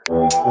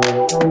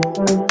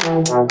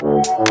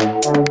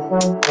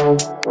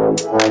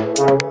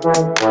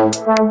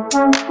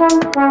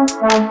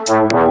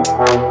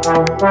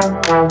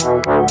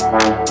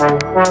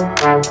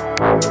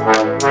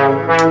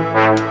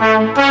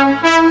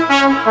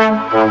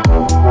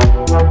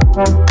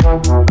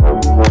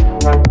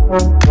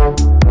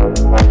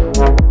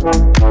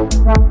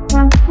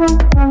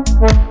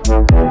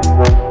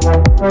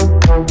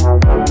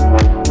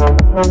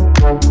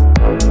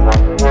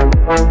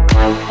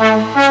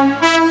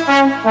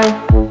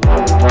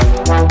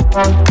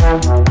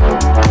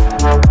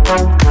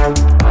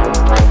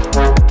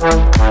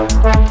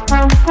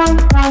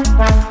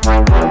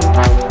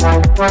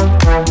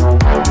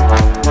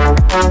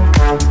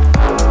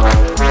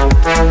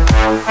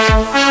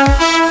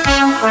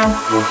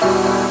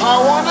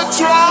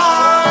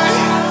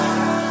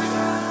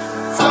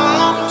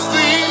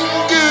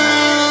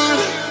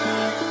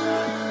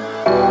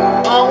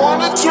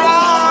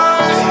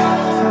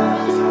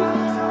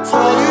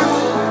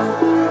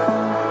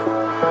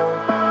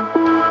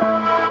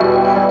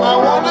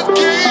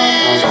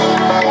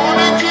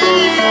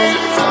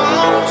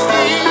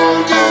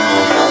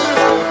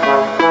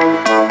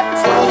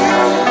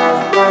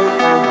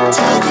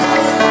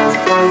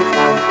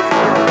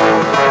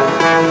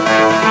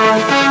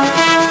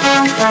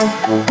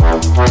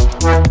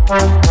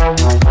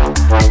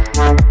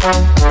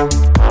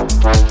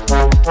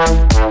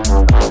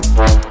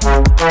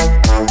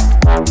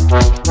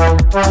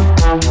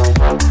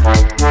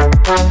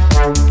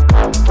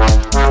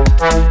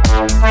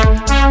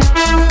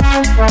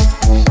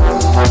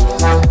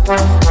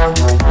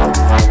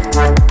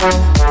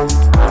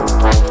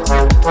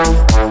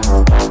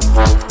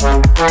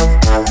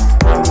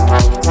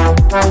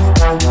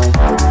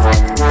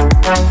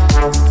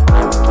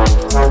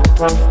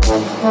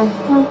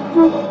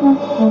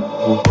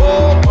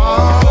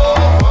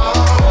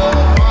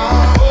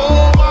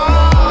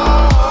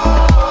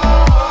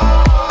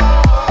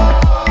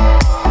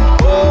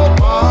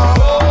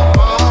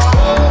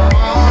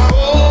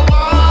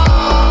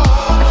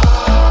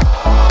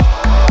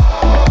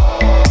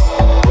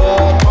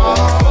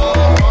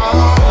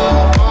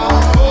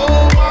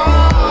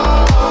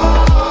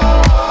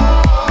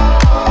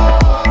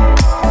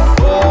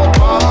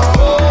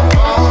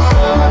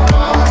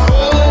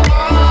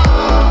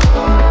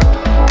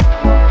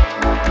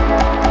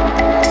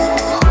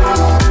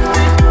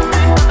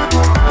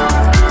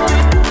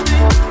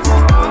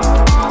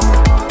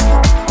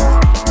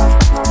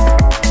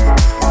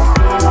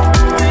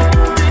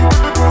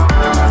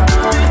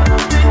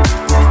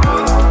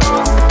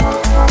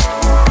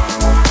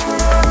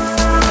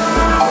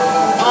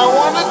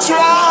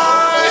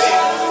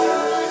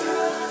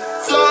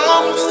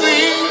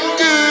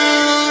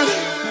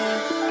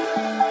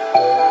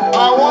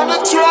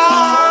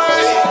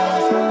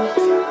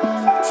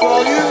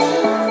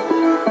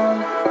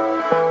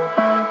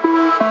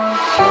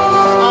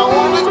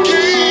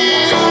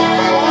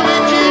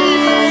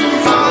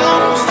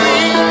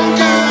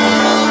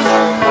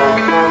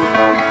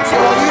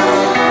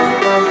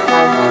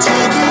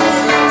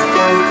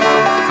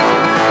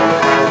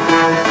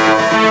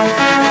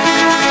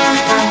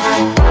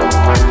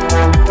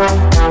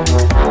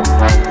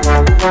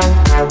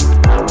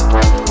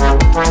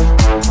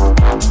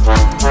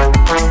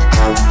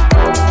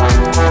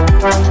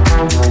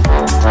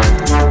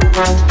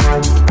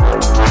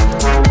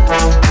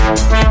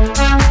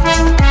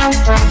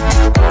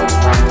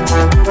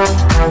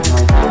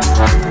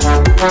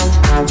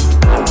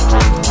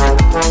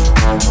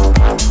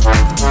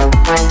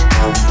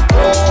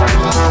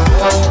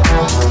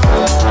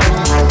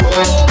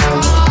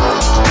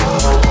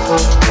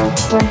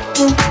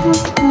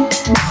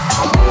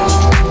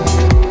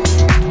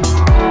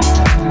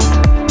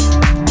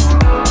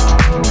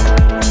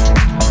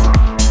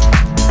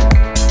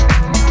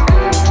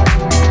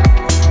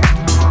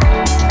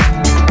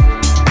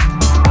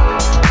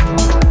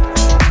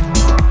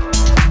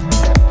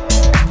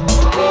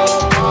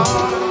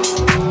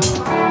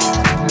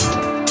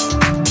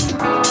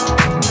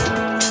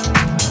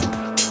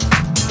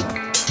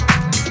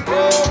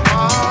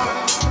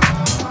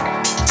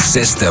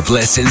 Sister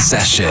Bliss in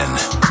session.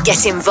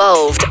 Get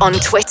involved on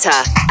Twitter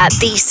at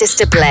The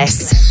Sister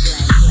Bliss.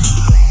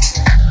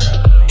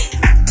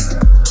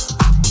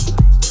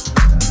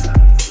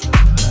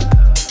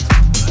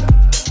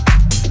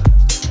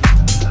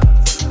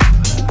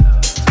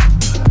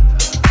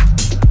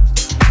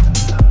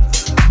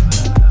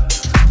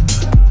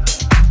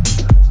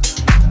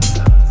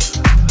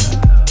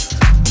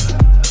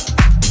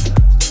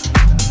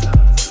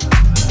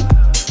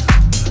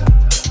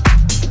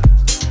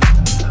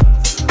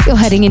 You're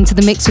heading into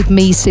the mix with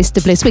me,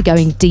 Sister Bliss. We're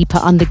going deeper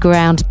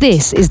underground.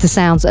 This is the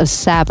sounds of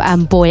Sab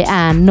and Boy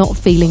Ann, Not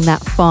Feeling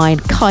That Fine.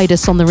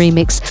 Kaidos on the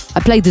remix.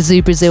 I played the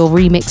Zoo Brazil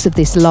remix of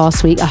this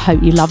last week. I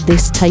hope you love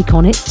this take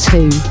on it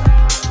too.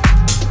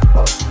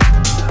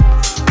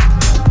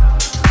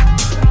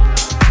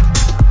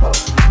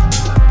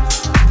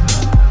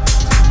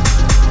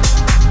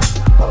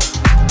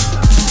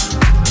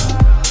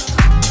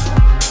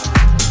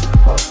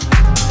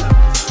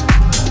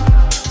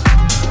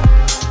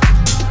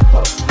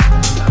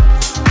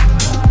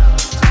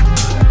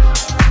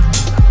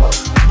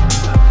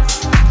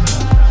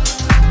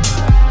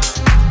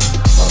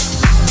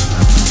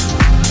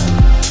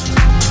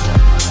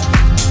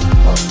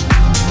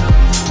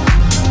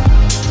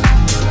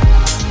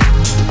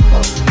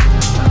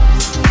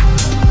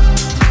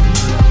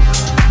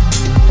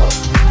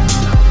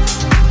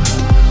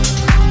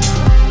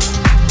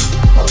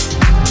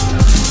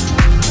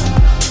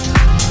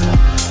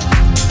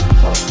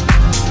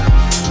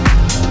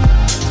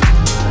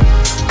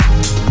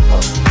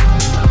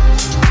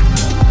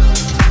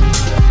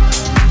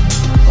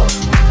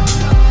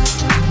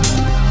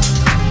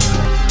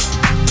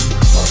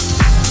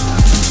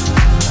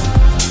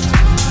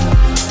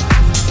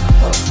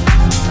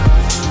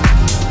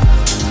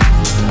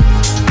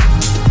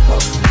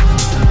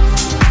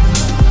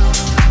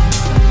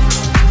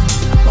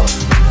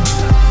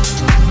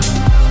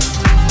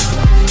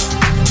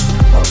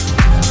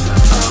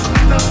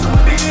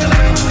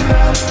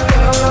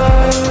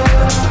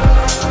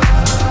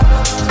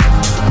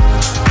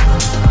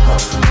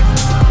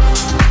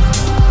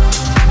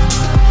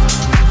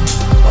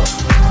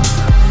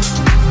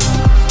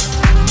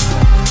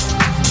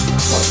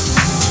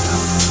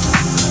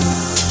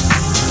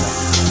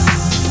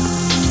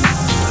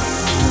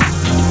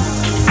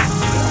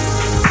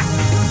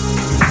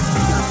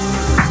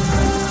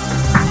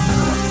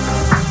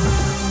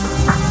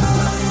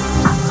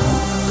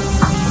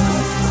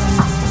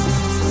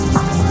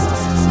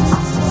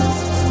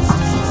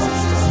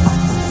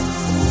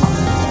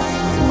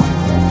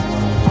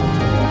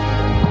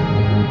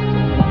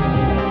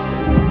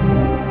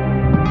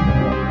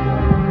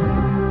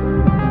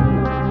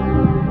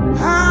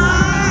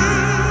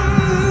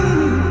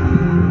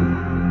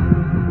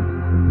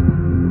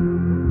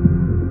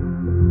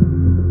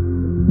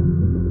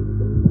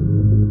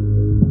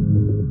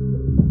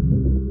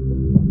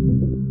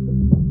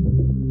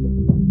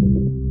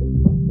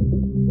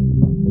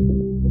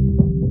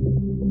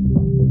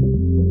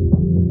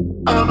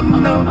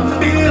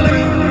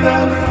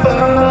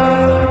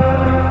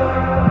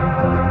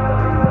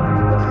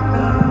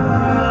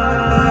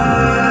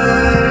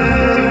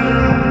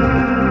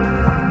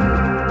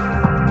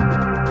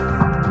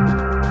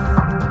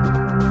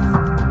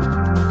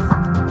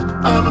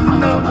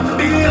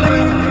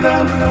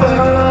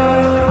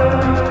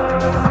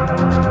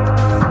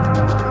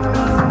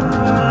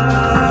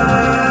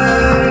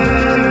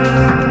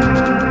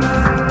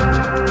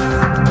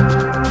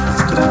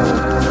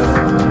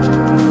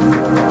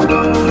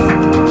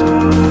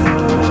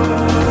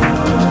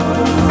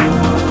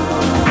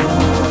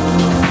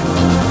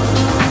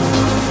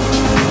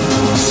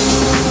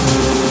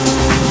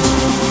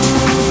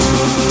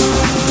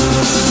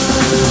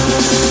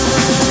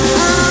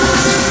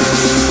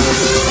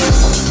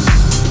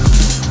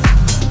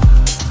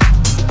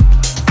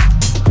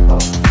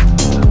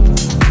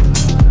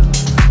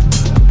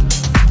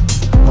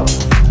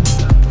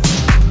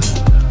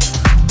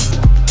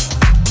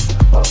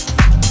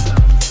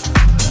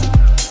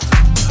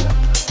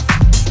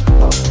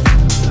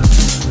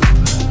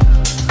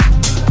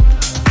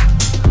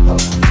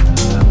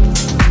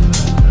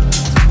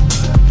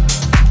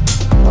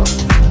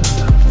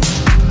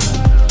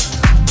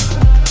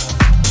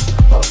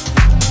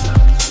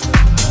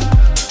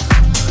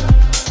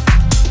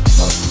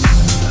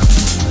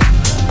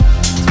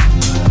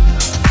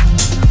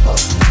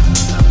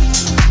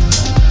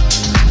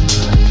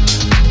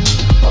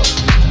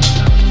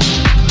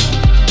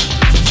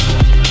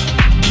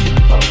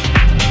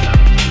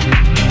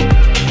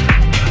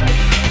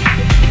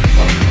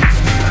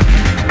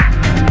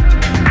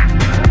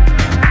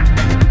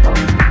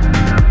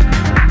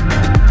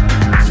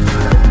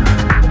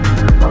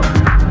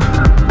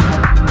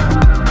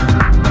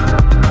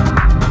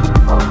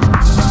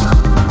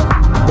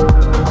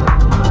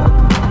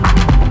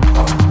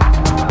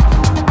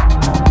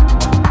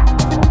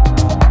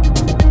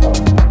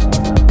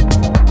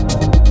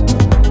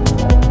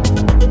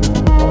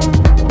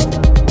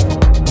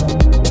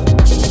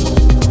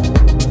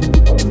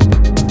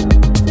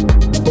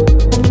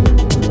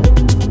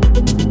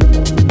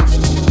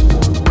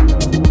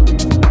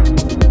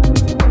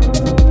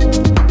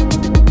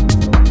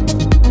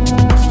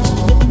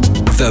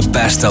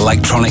 best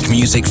electronic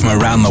music from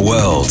around the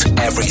world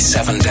every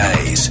 7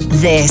 days.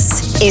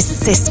 This is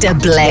Sister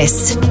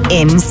Bliss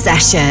in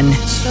session.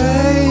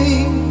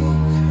 Take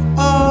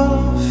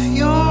off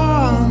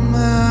your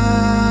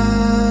masks.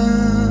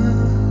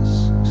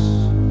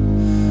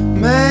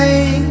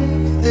 Make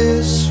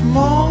this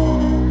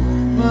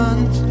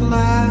moment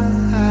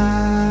last.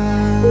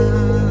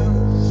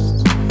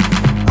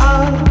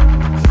 Up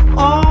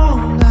all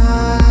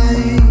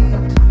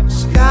night,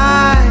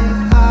 sky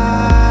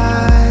high.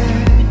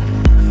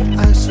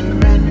 I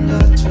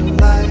surrender to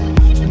life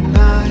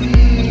tonight.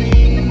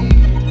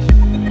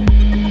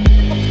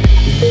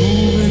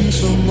 Move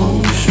into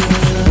motion.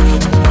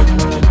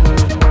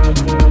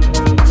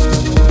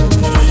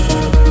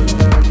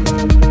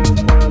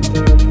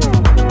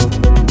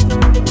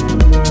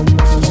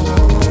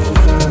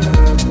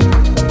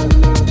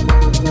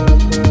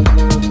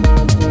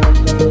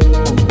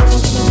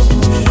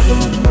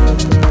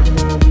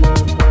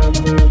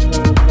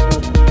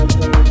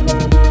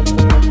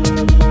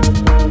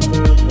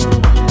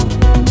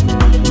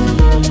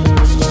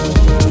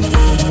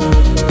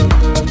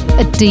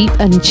 Deep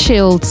and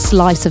chilled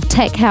slice of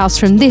tech house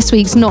from this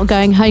week's Not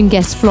Going Home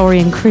guests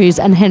Florian Kruse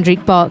and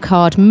Hendrik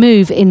Burkhardt.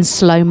 Move in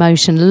slow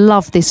motion.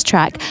 Love this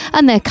track,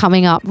 and they're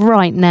coming up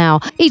right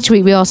now. Each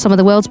week we ask some of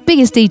the world's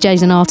biggest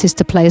DJs and artists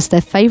to play us their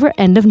favourite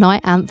end of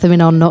night anthem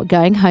in our Not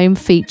Going Home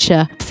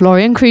feature.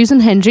 Florian Kruse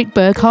and Hendrik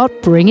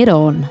Burkhardt, bring it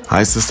on.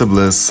 Hi Sister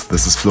Bliss,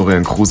 this is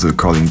Florian Kruse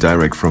calling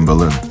direct from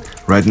Berlin.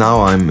 Right now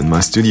I'm in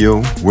my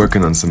studio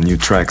working on some new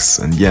tracks,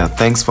 and yeah,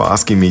 thanks for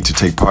asking me to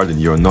take part in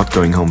your Not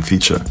Going Home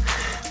feature.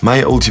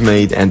 My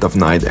ultimate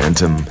end-of-night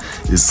anthem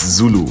is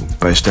Zulu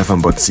by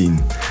Stefan Botzin,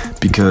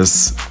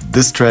 because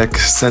this track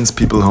sends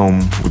people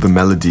home with a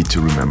melody to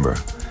remember.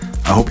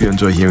 I hope you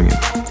enjoy hearing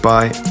it.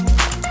 Bye!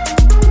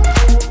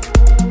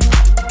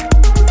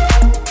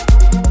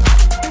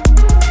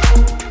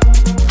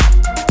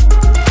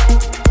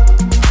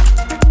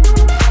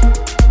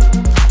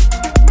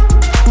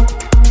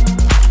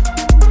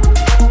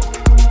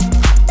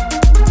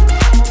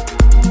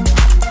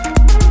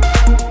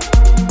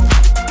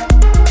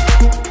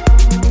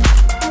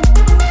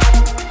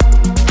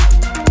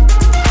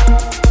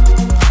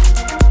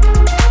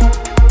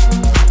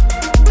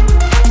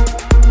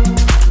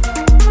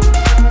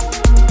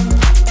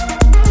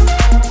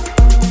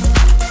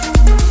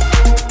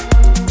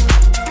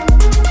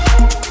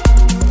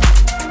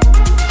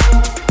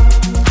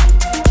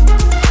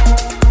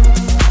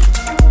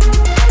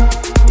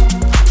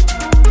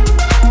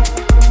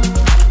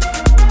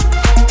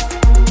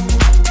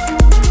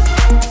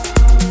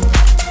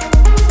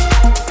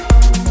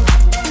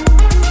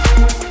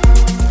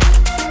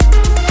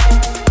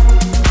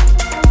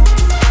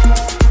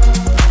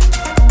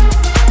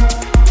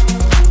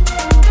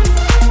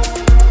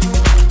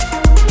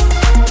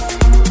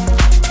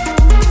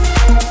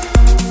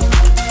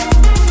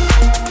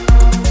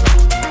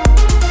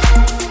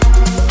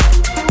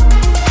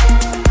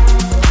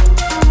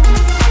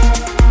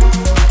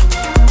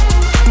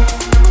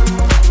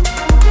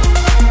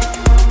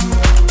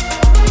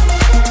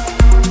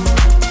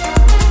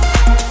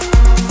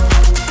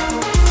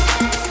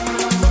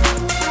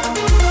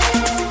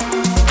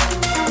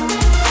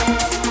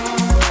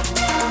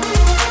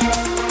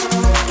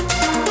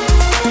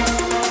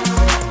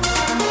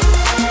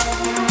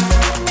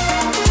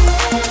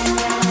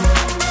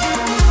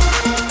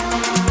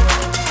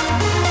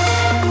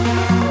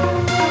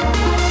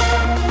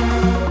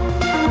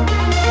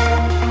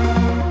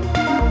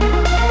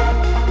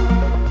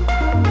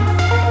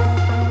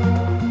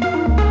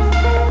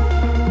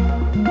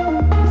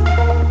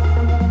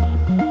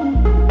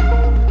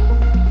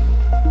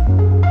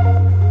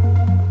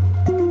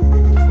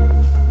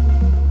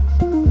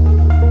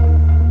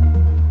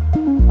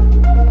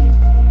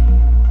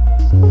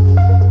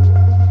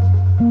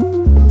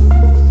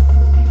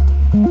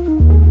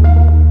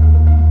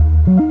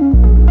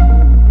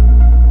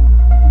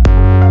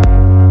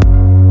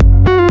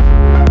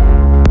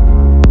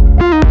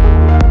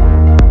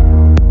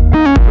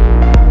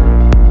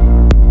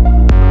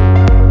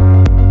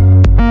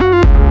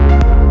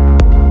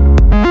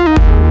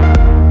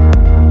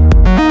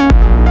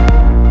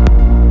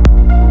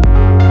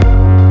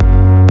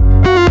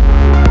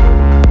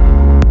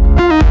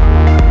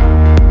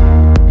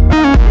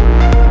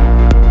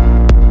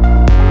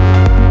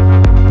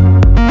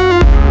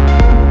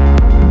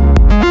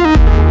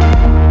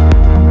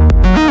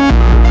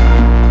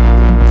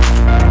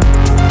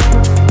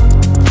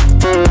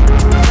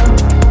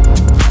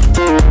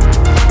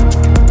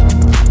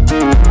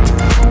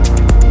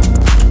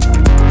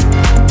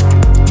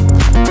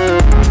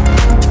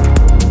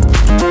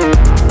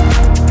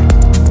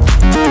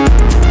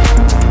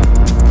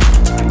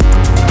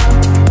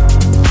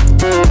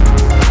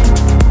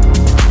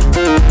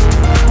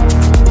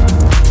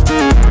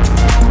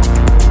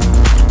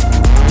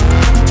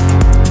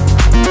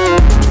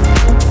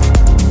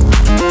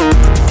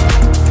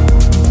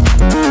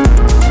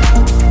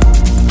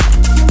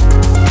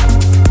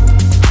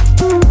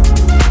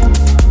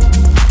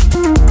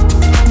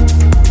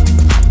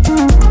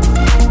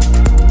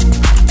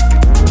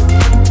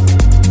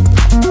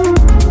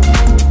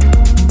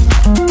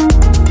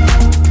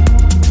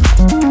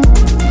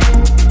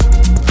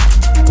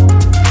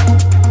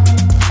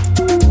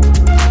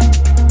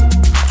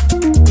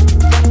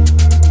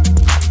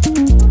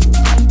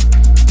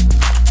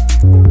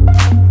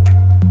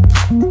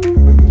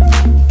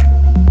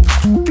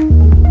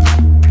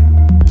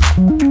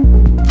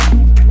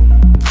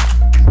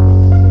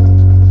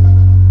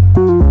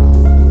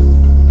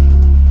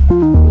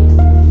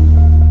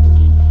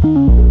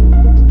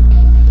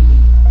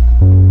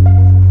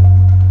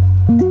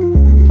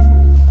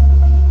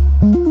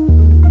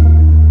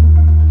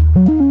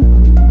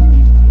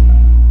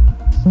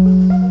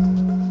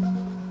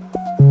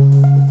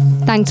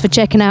 Thanks for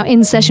checking out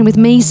In Session with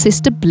me,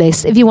 Sister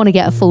Bliss. If you want to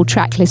get a full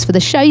track list for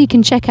the show, you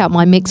can check out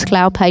my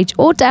Mixcloud page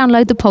or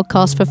download the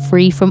podcast for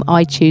free from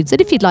iTunes.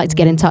 And if you'd like to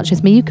get in touch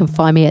with me, you can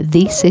find me at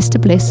The Sister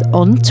Bliss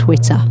on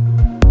Twitter.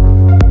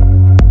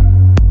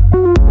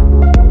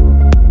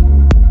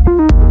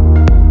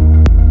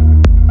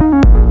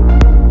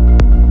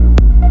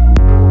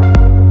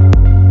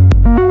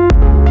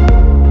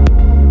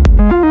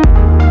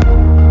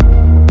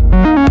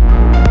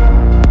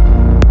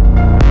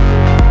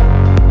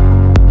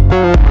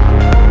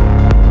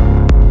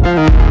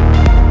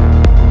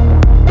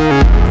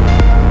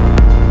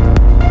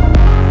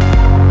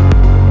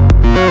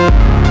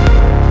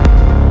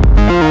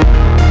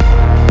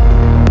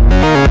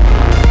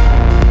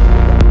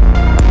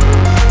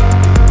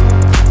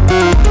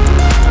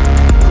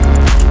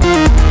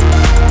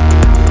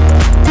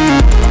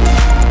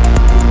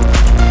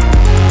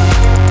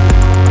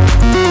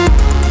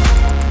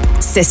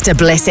 Sister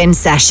Bliss In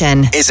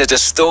Session is a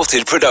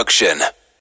Distorted production.